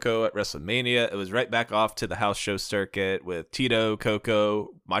beating Koko at WrestleMania, it was right back off to the house show circuit with Tito, Koko,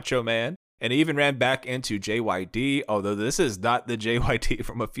 Macho Man, and he even ran back into JYD, although this is not the JYD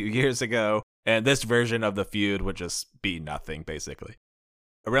from a few years ago, and this version of the feud would just be nothing, basically.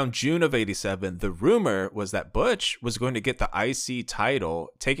 Around June of 87, the rumor was that Butch was going to get the IC title,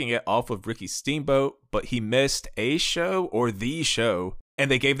 taking it off of Ricky Steamboat, but he missed a show or the show,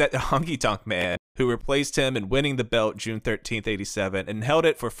 and they gave that to Honky Tonk Man. who replaced him in winning the belt June 13th, 87, and held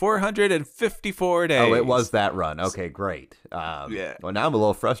it for 454 days. Oh, it was that run. Okay, great. Yeah. Well, now I'm a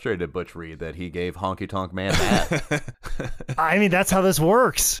little frustrated at Butch Reed that he gave Honky Tonk Man that. I mean, that's how this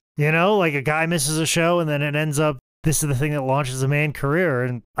works. You know, like a guy misses a show and then it ends up, this is the thing that launches a man career.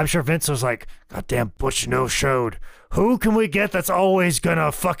 And I'm sure Vince was like, God damn, Butch no-showed. Who can we get that's always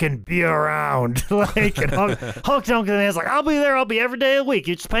gonna fucking be around? Like, and Honky Tonk Man's like, I'll be there. I'll be every day of the week.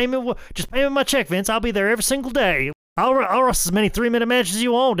 You just pay me my check, Vince. I'll be there every single day. I'll wrestle as many 3-minute matches as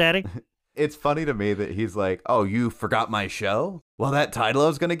you want, Daddy. It's funny to me that he's like, oh, you forgot my show? Well, that title I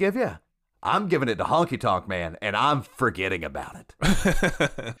was going to give you, I'm giving it to Honky Tonk Man, and I'm forgetting about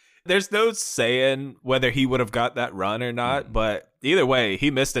it. There's no saying whether he would have got that run or not, but either way, he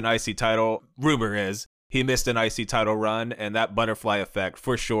missed an IC title. Rumor is he missed an IC title run, and that butterfly effect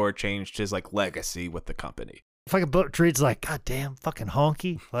for sure changed his like legacy with the company. Fucking Butch Reed's like, God damn, fucking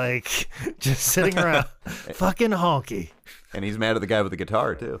honky. Like, just sitting around, fucking honky. And he's mad at the guy with the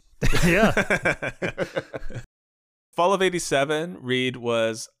guitar, too. Yeah. Fall of 87, Reed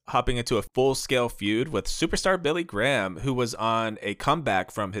was hopping into a full-scale feud with superstar Billy Graham, who was on a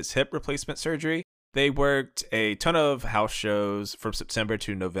comeback from his hip replacement surgery. They worked a ton of house shows from September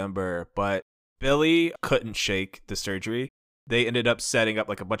to November, but Billy couldn't shake the surgery. They ended up setting up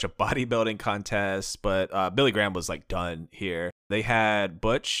like a bunch of bodybuilding contests, but Billy Graham was like done here. They had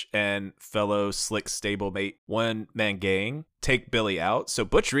Butch and fellow Slick stablemate One Man Gang take Billy out. So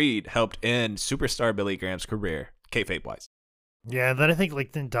Butch Reed helped end superstar Billy Graham's career, kayfabe wise. Yeah, then I think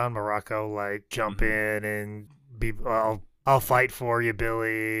like then Don Morocco like jump in and be, I'll fight for you,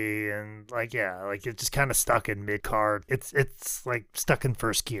 Billy, and like yeah, like it just kind of stuck in mid card. It's like stuck in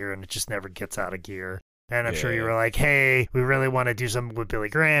first gear and it just never gets out of gear. And I'm sure you were like, hey, we really want to do something with Billy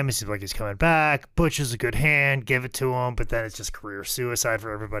Graham. He seems like he's coming back. Butch is a good hand. Give it to him. But then it's just career suicide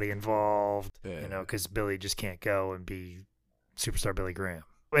for everybody involved, you know, because Billy just can't go and be superstar Billy Graham.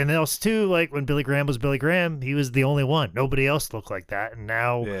 And then also, too, like when Billy Graham was Billy Graham, he was the only one. Nobody else looked like that. And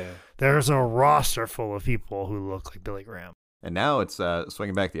now there's a roster full of people who look like Billy Graham. And now it's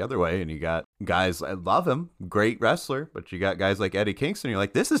swinging back the other way, and you got guys, I love him, great wrestler, but you got guys like Eddie Kingston, you're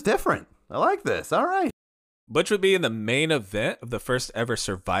like, this is different. I like this. All right. Butch would be in the main event of the first ever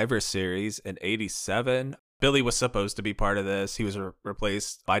Survivor Series in 87. Billy was supposed to be part of this. He was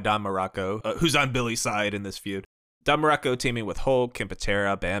replaced by Don Morocco, who's on Billy's side in this feud. Don Morocco teaming with Hulk, Ken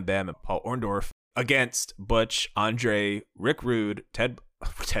Patera, Bam Bam, and Paul Orndorff against Butch, Andre, Rick Rude, Ted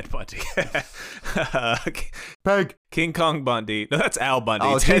Bundy. Peg. King Kong Bundy. No, that's Al Bundy.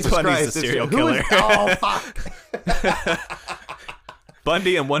 Oh, Ted Jesus Bundy's Christ. the serial killer. Oh, fuck.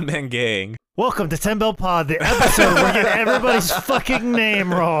 Bundy and One Man Gang. Welcome to 10 Bell Pod, the episode where we get everybody's fucking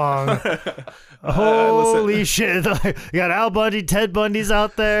name wrong. Holy shit. You got Al Bundy, Ted Bundy's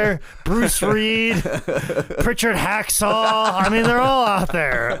out there, Bruce Reed, Pritchard Hacksaw. I mean, they're all out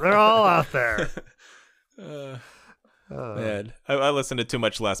there. They're all out there. Man, I listened to too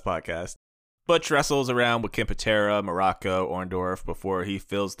much last podcast. Butch wrestles around with Ken Patera, Morocco, Orndorff before he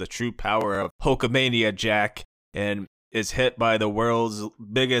feels the true power of Hulkamania Jack and is hit by the world's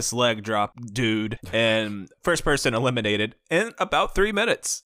biggest leg drop dude and first person eliminated in about 3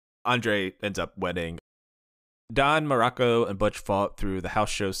 minutes. Andre ends up winning. Don, Morocco, and Butch fought through the house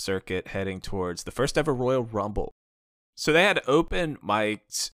show circuit heading towards the first ever Royal Rumble. So they had open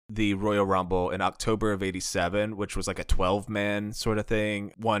mic'd the Royal Rumble in October of 87, which was like a 12-man sort of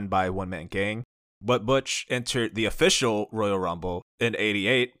thing, won by One Man Gang. But Butch entered the official Royal Rumble in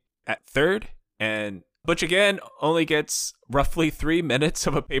 88 at third, and Butch again only gets roughly 3 minutes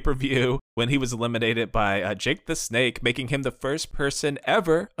of a pay-per-view when he was eliminated by Jake the Snake, making him the first person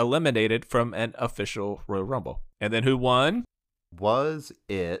ever eliminated from an official Royal Rumble. And then who won? Was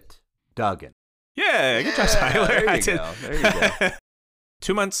it Duggan? Yeah, good job, Tyler. There you go.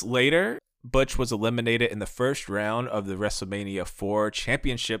 2 months later, Butch was eliminated in the first round of the WrestleMania 4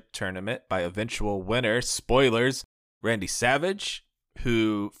 Championship Tournament by eventual winner, spoilers, Randy Savage,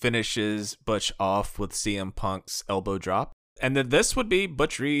 who finishes Butch off with CM Punk's elbow drop. And then this would be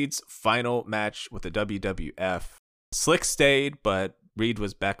Butch Reed's final match with the WWF. Slick stayed, but Reed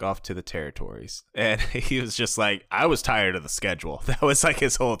was back off to the territories. And he was just like, I was tired of the schedule. That was like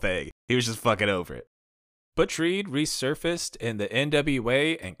his whole thing. He was just fucking over it. Butch Reed resurfaced in the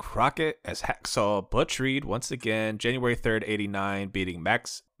NWA and Crockett as Hacksaw Butch Reed once again, January 3rd, 89, beating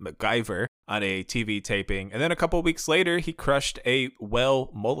Max MacGyver on a TV taping. And then a couple weeks later, he crushed a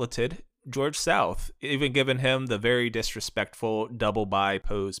well-mulleted George South, even giving him the very disrespectful double by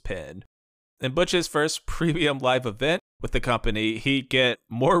pose pin. In Butch's first premium live event with the company, he'd get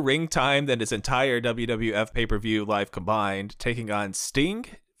more ring time than his entire WWF pay-per-view live combined, taking on Sting,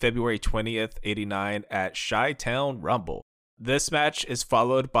 February 20th, 89 at Chi-Town Rumble. This match is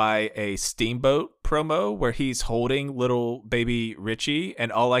followed by a Steamboat promo where he's holding little baby Richie,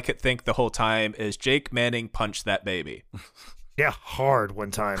 and all I could think the whole time is Jake Manning punched that baby. Yeah, hard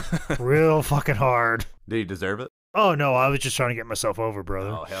one time. Real fucking hard. Did he deserve it? Oh, no, I was just trying to get myself over, brother.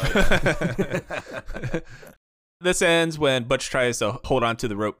 Oh, hell yeah. This ends when Butch tries to hold on to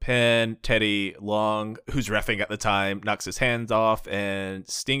the rope pin. Teddy Long, who's reffing at the time, knocks his hands off, and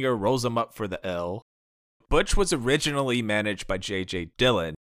Stinger rolls him up for the L. Butch was originally managed by J.J.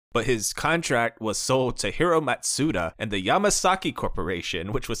 Dillon, but his contract was sold to Hiro Matsuda and the Yamasaki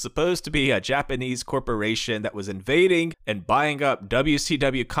Corporation, which was supposed to be a Japanese corporation that was invading and buying up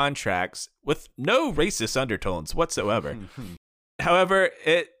WCW contracts with no racist undertones whatsoever. However,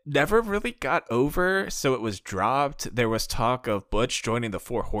 it never really got over, so it was dropped. There was talk of Butch joining the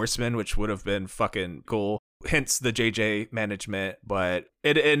Four Horsemen, which would have been fucking cool. Hence the JJ management, but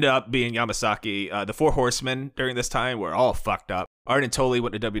it ended up being Yamasaki. The Four Horsemen during this time were all fucked up. Arn and Tully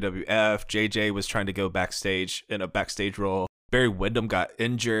went to WWF. JJ was trying to go backstage in a backstage role. Barry Windham got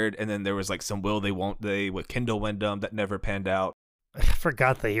injured, and then there was like some will they won't they with Kendall Windham that never panned out. I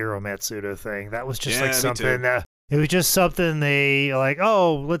forgot the Hiro Matsuda thing. That was just Yeah, like me something too. it was just something they like,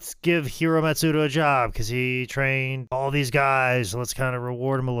 oh, let's give Hiro Matsuda a job because he trained all these guys. So let's kind of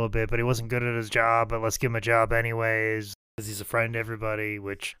reward him a little bit, but he wasn't good at his job, but let's give him a job anyways because he's a friend to everybody,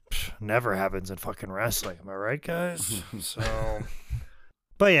 which never happens in fucking wrestling. Am I right, guys? So,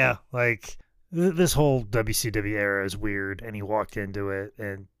 but yeah, like this whole WCW era is weird, and he walked into it,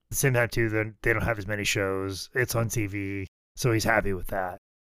 and at the same time too, they don't have as many shows. It's on TV, so he's happy with that.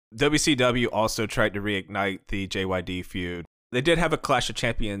 WCW also tried to reignite the JYD feud. They did have a Clash of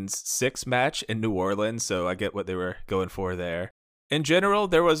Champions 6 match in New Orleans, so I get what they were going for there. In general,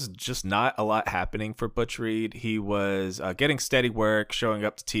 there was just not a lot happening for Butch Reed. He was getting steady work, showing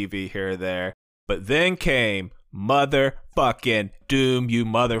up to TV here or there. But then came motherfucking Doom, you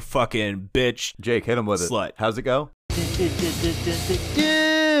motherfucking bitch. Jake, hit him with Slut. it. How's it go?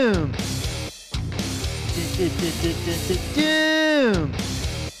 Doom! Doom!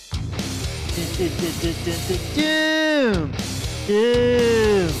 Doom!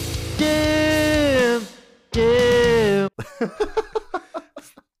 Doom! Doom! Doom!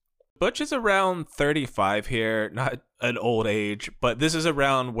 Butch is around 35 here, not an old age, but this is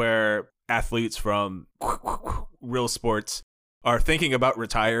around where athletes from real sports are thinking about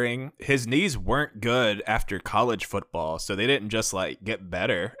retiring. His knees weren't good after college football, so they didn't just like get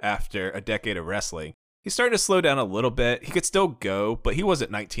better after a decade of wrestling. He's starting to slow down a little bit. He could still go, but he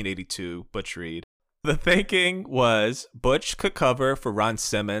wasn't 1982 Butch Reed. The thinking was Butch could cover for Ron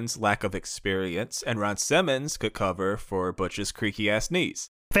Simmons' lack of experience, and Ron Simmons could cover for Butch's creaky-ass knees.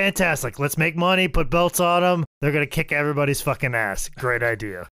 Fantastic. Let's make money, put belts on them. They're going to kick everybody's fucking ass. Great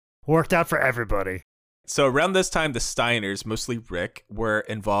idea. Worked out for everybody. So around this time, the Steiners, mostly Rick, were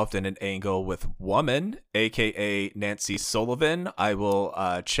involved in an angle with Woman, a.k.a. Nancy Sullivan. I will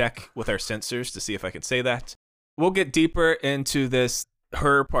check with our censors to see if I can say that. We'll get deeper into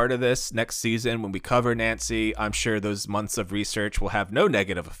her part of this next season when we cover Nancy. I'm sure those months of research will have no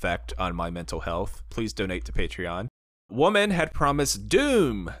negative effect on my mental health. Please donate to Patreon. Woman had promised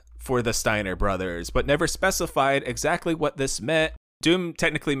doom for the Steiner brothers, but never specified exactly what this meant. Doom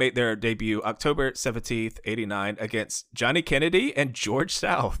technically made their debut October 17th, 89 against Johnny Kennedy and George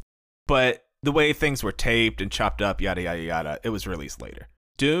South. But the way things were taped and chopped up, yada, yada, yada, it was released later.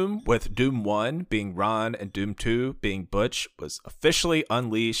 Doom, with Doom 1 being Ron and Doom 2 being Butch, was officially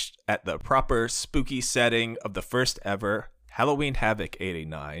unleashed at the proper spooky setting of the first ever Halloween Havoc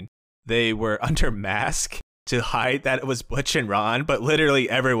 89. They were under mask to hide that it was Butch and Ron, but literally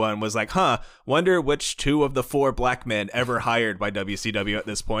everyone was like, wonder which 2 of the 4 black men ever hired by WCW at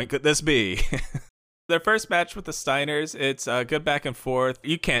this point could this be? Their first match with the Steiners, it's a good back and forth.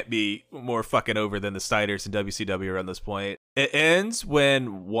 You can't be more fucking over than the Steiners in WCW around this point. It ends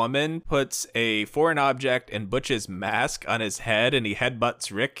when Woman puts a foreign object in Butch's mask on his head and he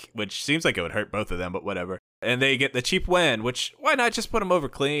headbutts Rick, which seems like it would hurt both of them, but whatever. And they get the cheap win, which, why not just put them over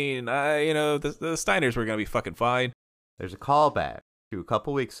clean? The Steiners were going to be fucking fine. There's a callback to a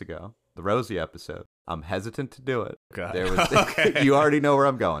couple weeks ago, the Rosie episode. I'm hesitant to do it. God. There was, Okay. You already know where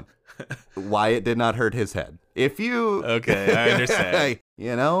I'm going. Wyatt did not hurt his head. If you... Okay, I understand.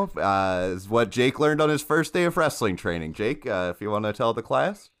 Is what Jake learned on his first day of wrestling training. Jake, if you want to tell the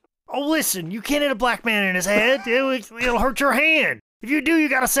class. Oh, listen, you can't hit a black man in his head. It'll hurt your hand. If you do, you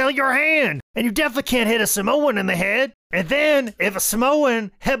gotta sell your hand. And you definitely can't hit a Samoan in the head. And then, if a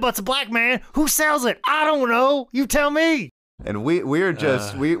Samoan headbutts a black man, who sells it? I don't know. You tell me. And we are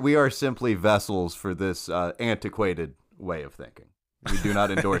just we are simply vessels for this antiquated way of thinking. We do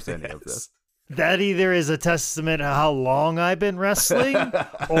not endorse any of this. That either is a testament to how long I've been wrestling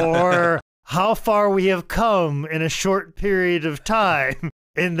or how far we have come in a short period of time.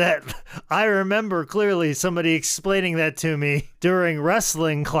 In that I remember clearly somebody explaining that to me during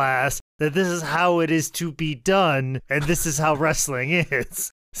wrestling class, that this is how it is to be done and this is how wrestling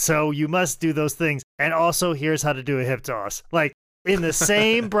is. So you must do those things. And also here's how to do a hip toss. Like in the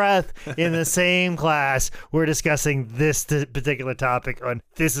same breath, in the same class, we're discussing this particular topic on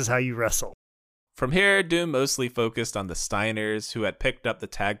this is how you wrestle. From here, Doom mostly focused on the Steiners, who had picked up the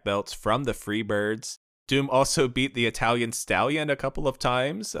tag belts from the Freebirds. Doom also beat the Italian Stallion a couple of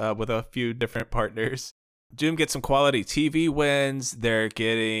times with a few different partners. Doom gets some quality TV wins. They're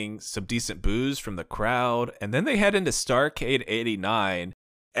getting some decent boos from the crowd. And then they head into Starrcade 89.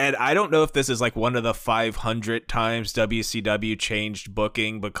 And I don't know if this is like one of the 500 times WCW changed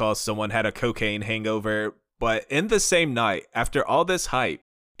booking because someone had a cocaine hangover. But in the same night, after all this hype,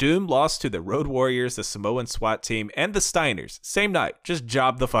 Doom lost to the Road Warriors, the Samoan SWAT team, and the Steiners. Same night. Just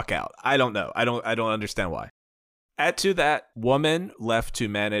jobbed the fuck out. I don't know. I don't understand why. Add to that, Woman left to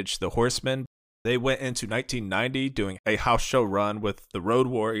manage the Horsemen. They went into 1990 doing a house show run with the Road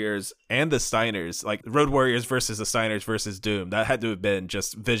Warriors and the Steiners. Like, the Road Warriors versus the Steiners versus Doom. That had to have been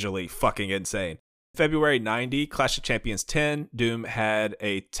just visually fucking insane. February 90, Clash of Champions 10, Doom had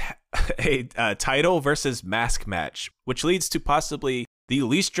a title versus mask match, which leads to possibly the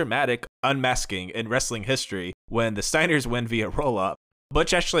least dramatic unmasking in wrestling history when the Steiners win via roll-up.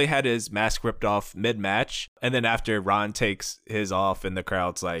 Butch actually had his mask ripped off mid-match, and then after Ron takes his off and the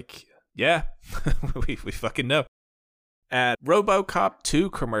crowd's like, yeah, we fucking know. At RoboCop 2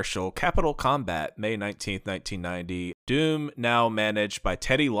 commercial, Capital Combat, May 19th, 1990, Doom, now managed by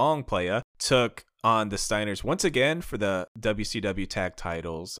Teddy Longplaya, took on the Steiners once again for the WCW tag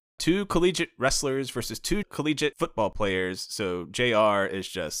titles. 2 collegiate wrestlers versus 2 collegiate football players. So JR is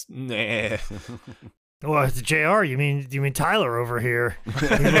just nah. Well, it's JR. You mean Tyler over here?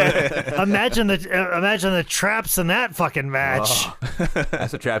 Imagine the traps in that fucking match. Oh,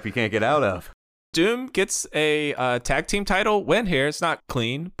 that's a trap you can't get out of. Doom gets a tag team title win here. It's not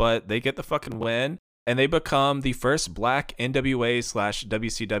clean, but they get the fucking win. And they become the first black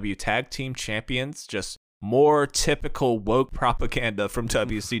NWA/WCW tag team champions. Just more typical woke propaganda from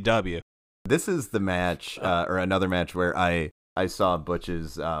WCW. This is the match, or another match, where I saw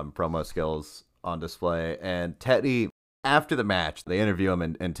Butch's promo skills on display. And Teddy, after the match, they interview him,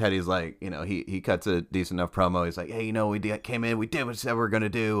 and Teddy's like, he cuts a decent enough promo. He's like, hey, we came in, we did what we said we were going to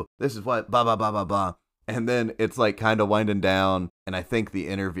do. This is what, blah, blah, blah, blah, blah. And then it's like kind of winding down. And I think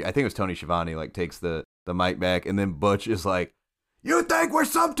it was Tony Schiavone, like takes the mic back. And then Butch is like, you think we're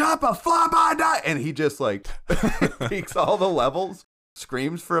some type of fly-by-night? And he just like speaks all the levels,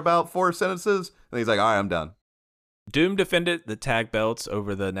 screams for about 4 sentences. And he's like, all right, I'm done. Doom defended the tag belts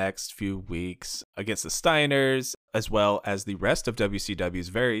over the next few weeks against the Steiners, as well as the rest of WCW's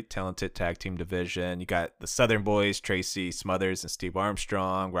very talented tag team division. You got the Southern Boys, Tracy Smothers and Steve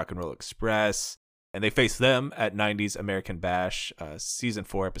Armstrong, Rock and Roll Express, and they faced them at 90s American Bash, Season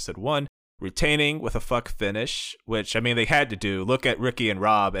 4, Episode 1, retaining with a fuck finish, which, they had to do. Look at Ricky and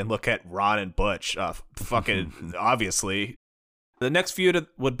Rob and look at Ron and Butch, fucking obviously. The next feud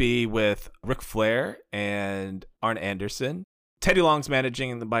would be with Ric Flair and Arn Anderson. Teddy Long's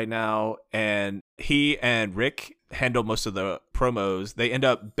managing them by now, and he and Rick handle most of the promos. They end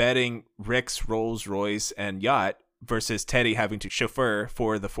up betting Rick's Rolls Royce and yacht versus Teddy having to chauffeur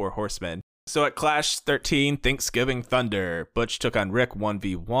for the 4 Horsemen. So at Clash 13 Thanksgiving Thunder, Butch took on Rick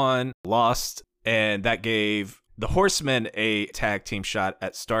 1v1, lost, and that gave the Horsemen a tag team shot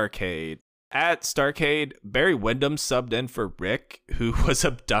at Starrcade. At Starrcade, Barry Windham subbed in for Rick, who was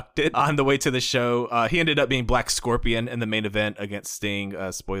abducted on the way to the show. He ended up being Black Scorpion in the main event against Sting.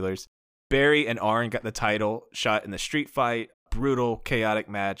 Spoilers. Barry and Arn got the title shot in the street fight. Brutal, chaotic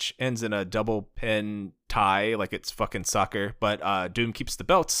match. Ends in a double pin tie like it's fucking soccer. But Doom keeps the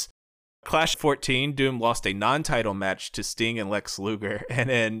belts. Clash 14, Doom lost a non-title match to Sting and Lex Luger. And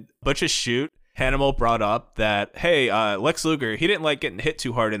in Butch's shoot, Hannibal brought up that, hey, Lex Luger, he didn't like getting hit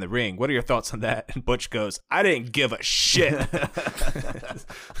too hard in the ring. What are your thoughts on that? And Butch goes, I didn't give a shit.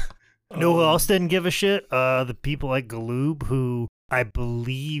 No, who else didn't give a shit? The people like Galoob, who I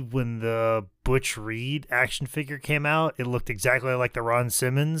believe when the Butch Reed action figure came out, it looked exactly like the Ron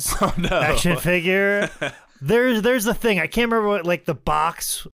Simmons action figure. There's the thing. I can't remember what, like, the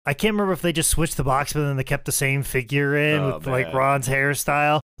box. I can't remember if they just switched the box, but then they kept the same figure in with like Ron's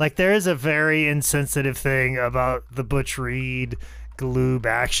hairstyle. Like, there is a very insensitive thing about the Butch Reed Galoob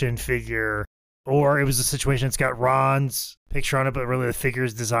action figure. Or it was a situation that's got Ron's picture on it, but really the figure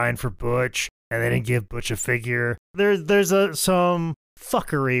is designed for Butch. and they didn't give Butch a figure. There's some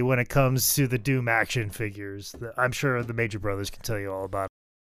fuckery when it comes to the Doom action figures. I'm sure the Major Brothers can tell you all about it.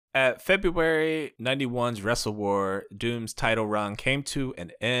 At February 91's Wrestle War, Doom's title run came to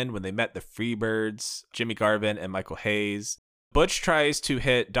an end when they met the Freebirds, Jimmy Garvin and Michael Hayes. Butch tries to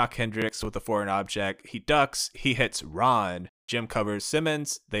hit Doc Hendricks with a foreign object. He ducks. He hits Ron. Jim covers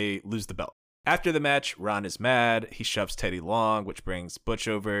Simmons. They lose the belt. After the match, Ron is mad. He shoves Teddy Long, which brings Butch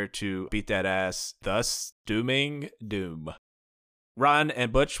over to beat that ass, thus dooming Doom. Ron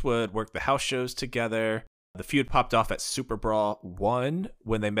and Butch would work the house shows together. The feud popped off at Super Brawl 1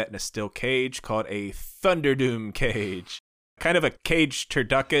 when they met in a steel cage called a Thunderdoom cage. Kind of a cage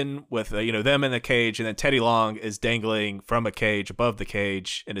turducken with, them in the cage, and then Teddy Long is dangling from a cage above the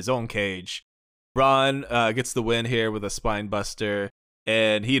cage in his own cage. Ron gets the win here with a spine buster,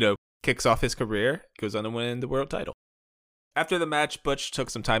 and he, kicks off his career, goes on to win the world title. After the match, Butch took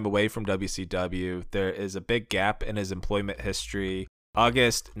some time away from WCW. There is a big gap in his employment history.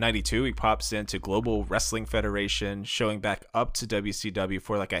 August 92, he pops into Global Wrestling Federation, showing back up to WCW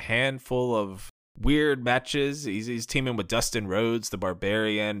for like a handful of weird matches. He's teaming with Dustin Rhodes, the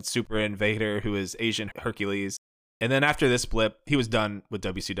Barbarian, Super Invader, who is Asian Hercules. And then after this blip, he was done with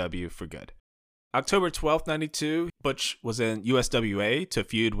WCW for good. October 12th, 92, Butch was in USWA to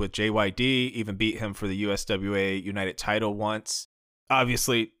feud with JYD, even beat him for the USWA United title once.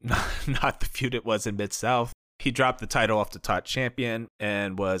 Obviously, not the feud it was in Mid-South. He dropped the title off to Todd Champion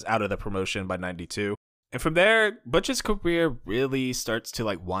and was out of the promotion by 92. And from there, Butch's career really starts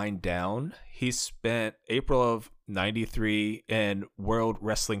to wind down. He spent April of 93 in World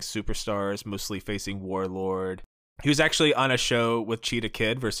Wrestling Superstars, mostly facing Warlord. He was actually on a show with Cheetah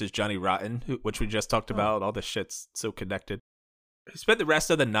Kid versus Johnny Rotten, which we just talked about. All this shit's so connected. He spent the rest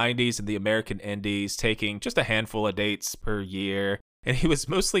of the 90s in the American Indies, taking just a handful of dates per year. And he was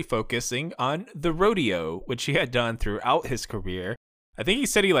mostly focusing on the rodeo, which he had done throughout his career. I think he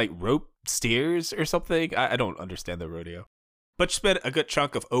said he roped steers or something. I don't understand the rodeo. Butch spent a good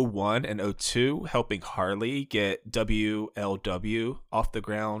chunk of 01 and 02 helping Harley get WLW off the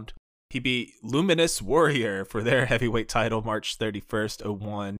ground. He beat Luminous Warrior for their heavyweight title March 31st,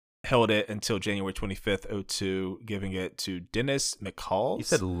 01. Held it until January 25th, 02, giving it to Dennis McCall. You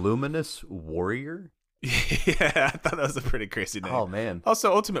said Luminous Warrior? Yeah, I thought that was a pretty crazy name. Oh, man.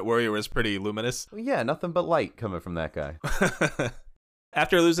 Also, Ultimate Warrior was pretty luminous. Well, yeah, nothing but light coming from that guy.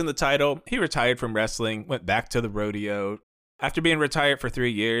 After losing the title, he retired from wrestling, went back to the rodeo. After being retired for 3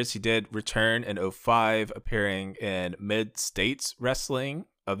 years, he did return in 05, appearing in Mid-States Wrestling,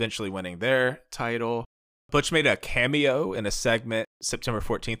 eventually winning their title. Butch made a cameo in a segment September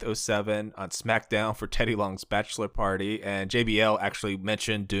 14th, 07 on SmackDown for Teddy Long's bachelor party, and JBL actually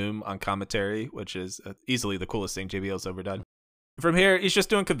mentioned Doom on commentary, which is easily the coolest thing JBL's ever done. From here, he's just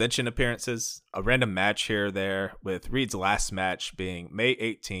doing convention appearances, a random match here or there, with Reed's last match being May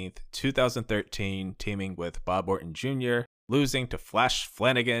 18th, 2013, teaming with Bob Orton Jr., losing to Flash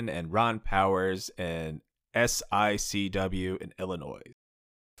Flanagan and Ron Powers in SICW in Illinois.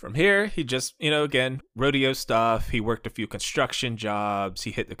 From here, he just, again, rodeo stuff. He worked a few construction jobs.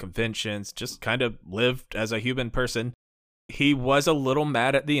 He hit the conventions, just kind of lived as a human person. He was a little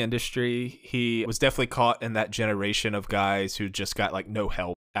mad at the industry. He was definitely caught in that generation of guys who just got no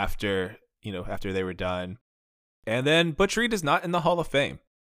help after they were done. And then Butch Reed is not in the Hall of Fame.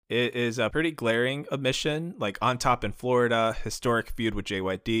 It is a pretty glaring omission, On Top in Florida, historic feud with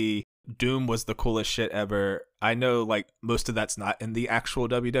JYD. Doom was the coolest shit ever. I know most of that's not in the actual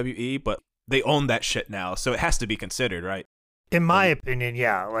WWE, but they own that shit now, so it has to be considered, right? In my opinion,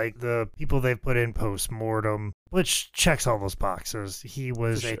 yeah, the people they've put in post-mortem, which checks all those boxes. He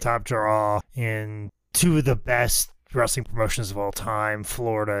was a top draw in two of the best wrestling promotions of all time,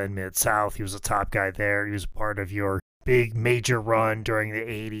 Florida and Mid-South. He was a top guy there. He was part of your big major run during the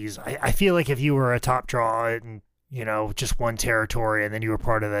 80s. I feel like if you were a top draw and just one territory, and then you were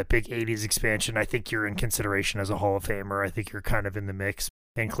part of that big 80s expansion, I think you're in consideration as a Hall of Famer. I think you're kind of in the mix,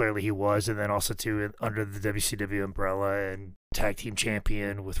 and clearly he was. And then also, too, under the WCW umbrella and tag team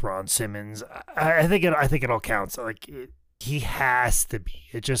champion with Ron Simmons. I think it all counts. He has to be.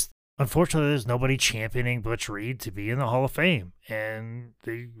 It just, unfortunately, there's nobody championing Butch Reed to be in the Hall of Fame, and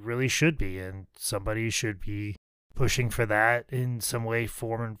they really should be, and somebody should be pushing for that in some way,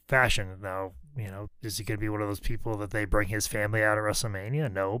 form, and fashion. Now, is he going to be one of those people that they bring his family out at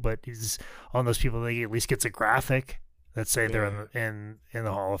WrestleMania? No, but he's on those people that he at least gets a graphic that say they're in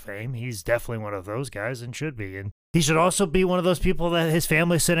the Hall of Fame. He's definitely one of those guys and should be. And he should also be one of those people that his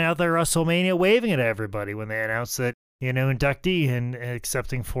family sent out there at WrestleMania waving at everybody when they announced that, inductee and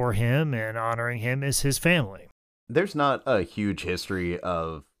accepting for him and honoring him as his family. There's not a huge history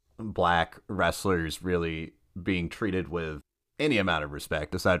of black wrestlers really being treated with any amount of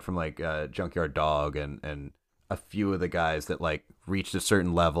respect, aside from like Junkyard Dog and a few of the guys that like reached a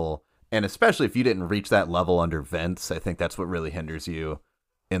certain level. And especially if you didn't reach that level under Vince, I think that's what really hinders you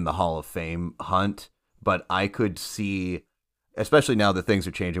in the Hall of Fame hunt. But I could see, especially now that things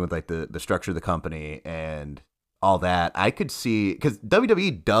are changing with like the structure of the company and all that, I could see, because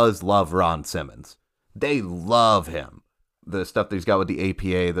WWE does love Ron Simmons. They love him. The stuff that he's got with the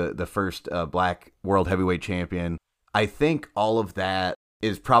APA, the first black world heavyweight champion. I think all of that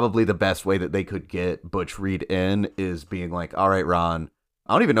is probably the best way that they could get Butch Reed in, is being like, all right, Ron,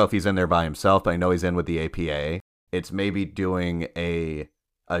 I don't even know if he's in there by himself, but I know he's in with the APA. It's maybe doing a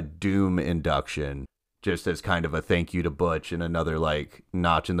Doom induction just as kind of a thank you to Butch and another like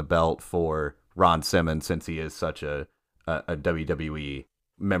notch in the belt for Ron Simmons, since he is such a WWE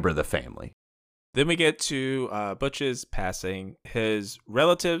member of the family. Then we get to Butch's passing. His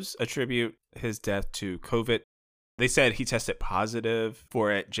relatives attribute his death to COVID. They said he tested positive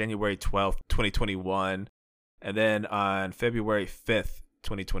for it January 12th, 2021. And then on February 5th,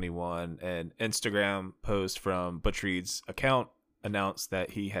 2021, an Instagram post from Butch Reed's account announced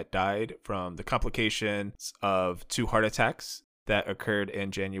that he had died from the complications of 2 heart attacks that occurred in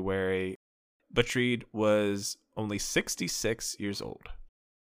January. Butch Reed was only 66 years old.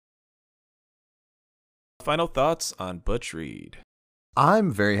 Final thoughts on Butch Reed.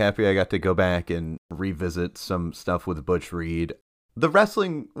 I'm very happy I got to go back and revisit some stuff with Butch Reed. The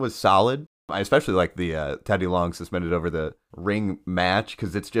wrestling was solid. I especially like the Teddy Long suspended over the ring match,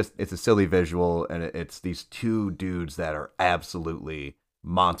 because it's a silly visual, and it's these two dudes that are absolutely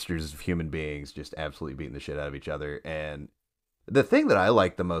monsters of human beings, just absolutely beating the shit out of each other. And the thing that I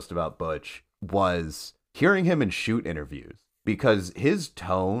liked the most about Butch was hearing him in shoot interviews, because his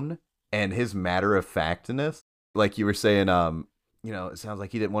tone and his matter-of-factness, like you were saying, it sounds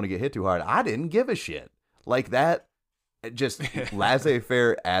like he didn't want to get hit too hard. I didn't give a shit. Like that, just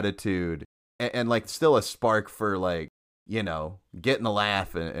laissez-faire attitude, and like still a spark for like, getting a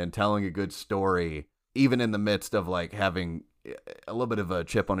laugh and telling a good story, even in the midst of like having a little bit of a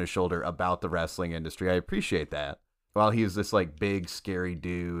chip on his shoulder about the wrestling industry. I appreciate that. While he's this like big, scary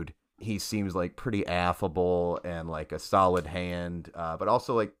dude, he seems like pretty affable and like a solid hand, but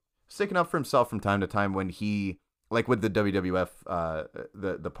also like sticking up for himself from time to time when he, like with the WWF,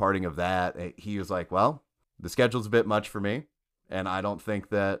 the parting of that, he was like, well, the schedule's a bit much for me, and I don't think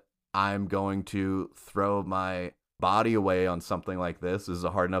that I'm going to throw my body away on something like this. This is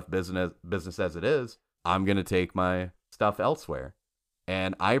a hard enough business as it is. I'm going to take my stuff elsewhere.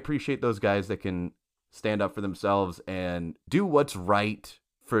 And I appreciate those guys that can stand up for themselves and do what's right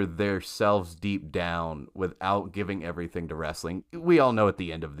for themselves deep down without giving everything to wrestling. We all know at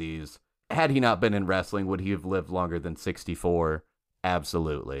the end of these, had he not been in wrestling, would he have lived longer than 64?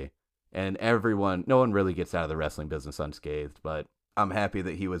 Absolutely. And no one really gets out of the wrestling business unscathed, but I'm happy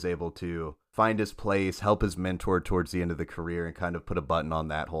that he was able to find his place, help his mentor towards the end of the career, and kind of put a button on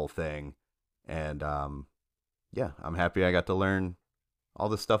that whole thing. And I'm happy I got to learn all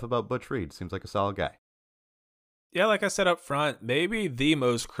this stuff about Butch Reed. Seems like a solid guy. Yeah, like I said up front, maybe the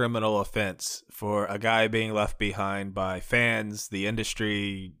most criminal offense for a guy being left behind by fans, the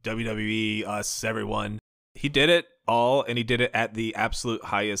industry, WWE, us, everyone. He did it all, and he did it at the absolute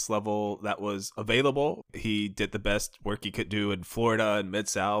highest level that was available. He did the best work he could do in Florida and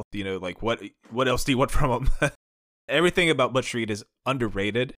Mid-South. Like what else do you want from him? Everything about Butch Reed is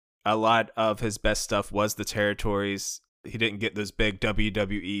underrated. A lot of his best stuff was the territories. He didn't get those big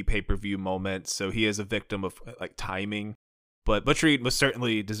WWE pay-per-view moments, so he is a victim of like timing. But Butch Reed most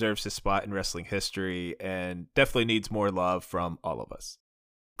certainly deserves his spot in wrestling history and definitely needs more love from all of us.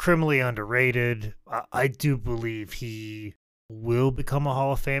 Criminally underrated. I do believe he will become a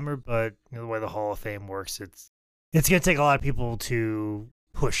Hall of Famer, but the way the Hall of Fame works, it's going to take a lot of people to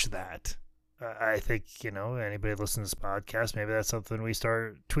push that. I think, anybody listening to this podcast, maybe that's something we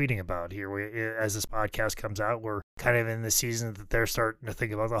start tweeting about here. As this podcast comes out, we're kind of in the season that they're starting to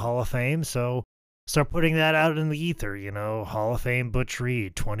think about the Hall of Fame. So start putting that out in the ether, Hall of Fame Butch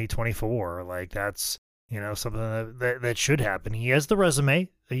Reed 2024. Like that's, something that should happen. He has the resume.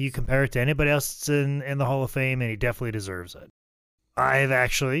 You compare it to anybody else that's in the Hall of Fame, and he definitely deserves it. I've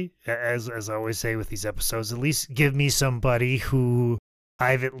actually, as I always say with these episodes, at least give me somebody who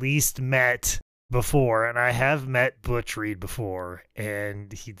I've at least met before, and I have met Butch Reed before,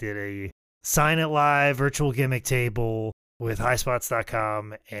 and he did a Sign It Live virtual gimmick table with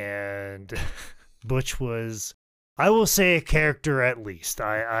highspots.com, and Butch was, I will say, a character at least.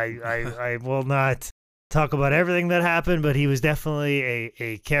 I will not talk about everything that happened, but he was definitely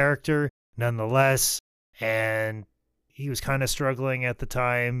a character nonetheless, and he was kind of struggling at the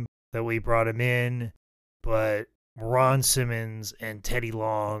time that we brought him in, but Ron Simmons and Teddy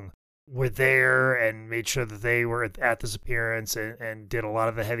Long were there and made sure that they were at this appearance and did a lot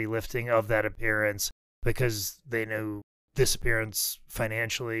of the heavy lifting of that appearance because they knew this appearance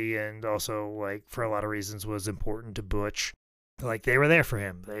financially and also, like, for a lot of reasons was important to Butch. Like, they were there for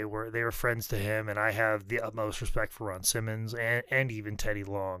him. They were friends to him, and I have the utmost respect for Ron Simmons and even Teddy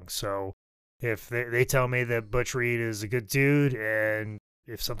Long. So if they tell me that Butch Reed is a good dude and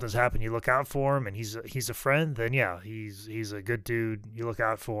if something's happened, you look out for him, and he's a friend, then yeah, he's a good dude. You look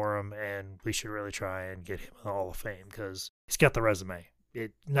out for him, and we should really try and get him in the Hall of Fame because he's got the resume.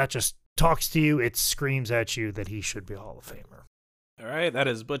 It not just talks to you, it screams at you that he should be a Hall of Famer. All right, that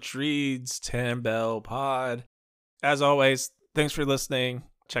is Butch Reed's 10 Bell Pod. As always, thanks for listening.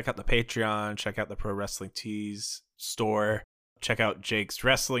 Check out the Patreon. Check out the Pro Wrestling Tees store. Check out Jake's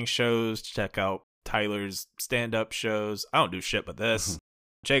wrestling shows. Check out Tyler's stand-up shows. I don't do shit but this.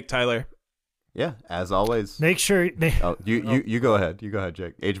 Jake, Tyler. Yeah, as always. Make sure. You go ahead. You go ahead,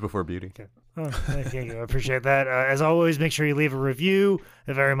 Jake. Age before beauty. Okay. Oh, thank you. I appreciate that. As always, make sure you leave a review.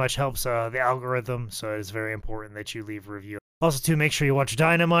 It very much helps the algorithm, so it is very important that you leave a review. Also, too, make sure you watch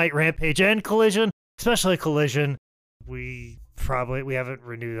Dynamite, Rampage, and Collision, especially Collision. We haven't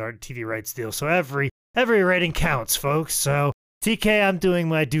renewed our TV rights deal, so every rating counts, folks. So TK, I'm doing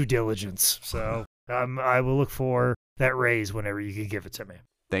my due diligence. So I will look for that raise whenever you can give it to me.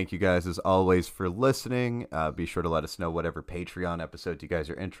 Thank you guys, as always, for listening. Be sure to let us know whatever Patreon episodes you guys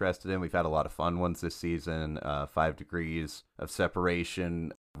are interested in. We've had a lot of fun ones this season. 5 Degrees of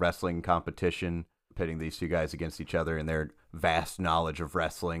Separation, wrestling competition, pitting these two guys against each other and their vast knowledge of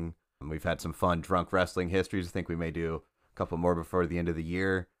wrestling. We've had some fun drunk wrestling histories. I think we may do a couple more before the end of the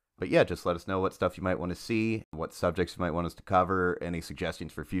year. But yeah, just let us know what stuff you might want to see, what subjects you might want us to cover, any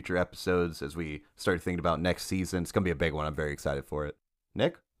suggestions for future episodes as we start thinking about next season. It's going to be a big one. I'm very excited for it.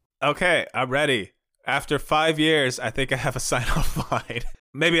 Nick? Okay, I'm ready. After 5 years, I think I have a sign-off line.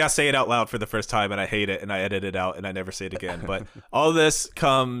 Maybe I say it out loud for the first time and I hate it and I edit it out and I never say it again. But all this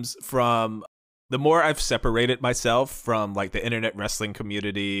comes from the more I've separated myself from like the internet wrestling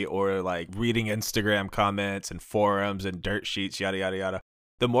community or like reading Instagram comments and forums and dirt sheets, yada, yada, yada.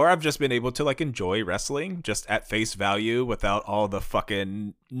 The more I've just been able to like enjoy wrestling just at face value without all the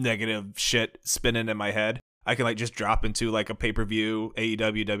fucking negative shit spinning in my head. I can like just drop into like a pay-per-view,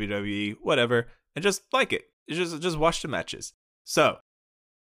 AEW, WWE, whatever, and just like it. Just watch the matches. So,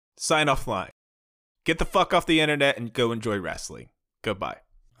 sign off line. Get the fuck off the internet and go enjoy wrestling. Goodbye.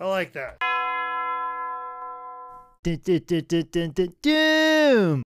 I like that. Doom.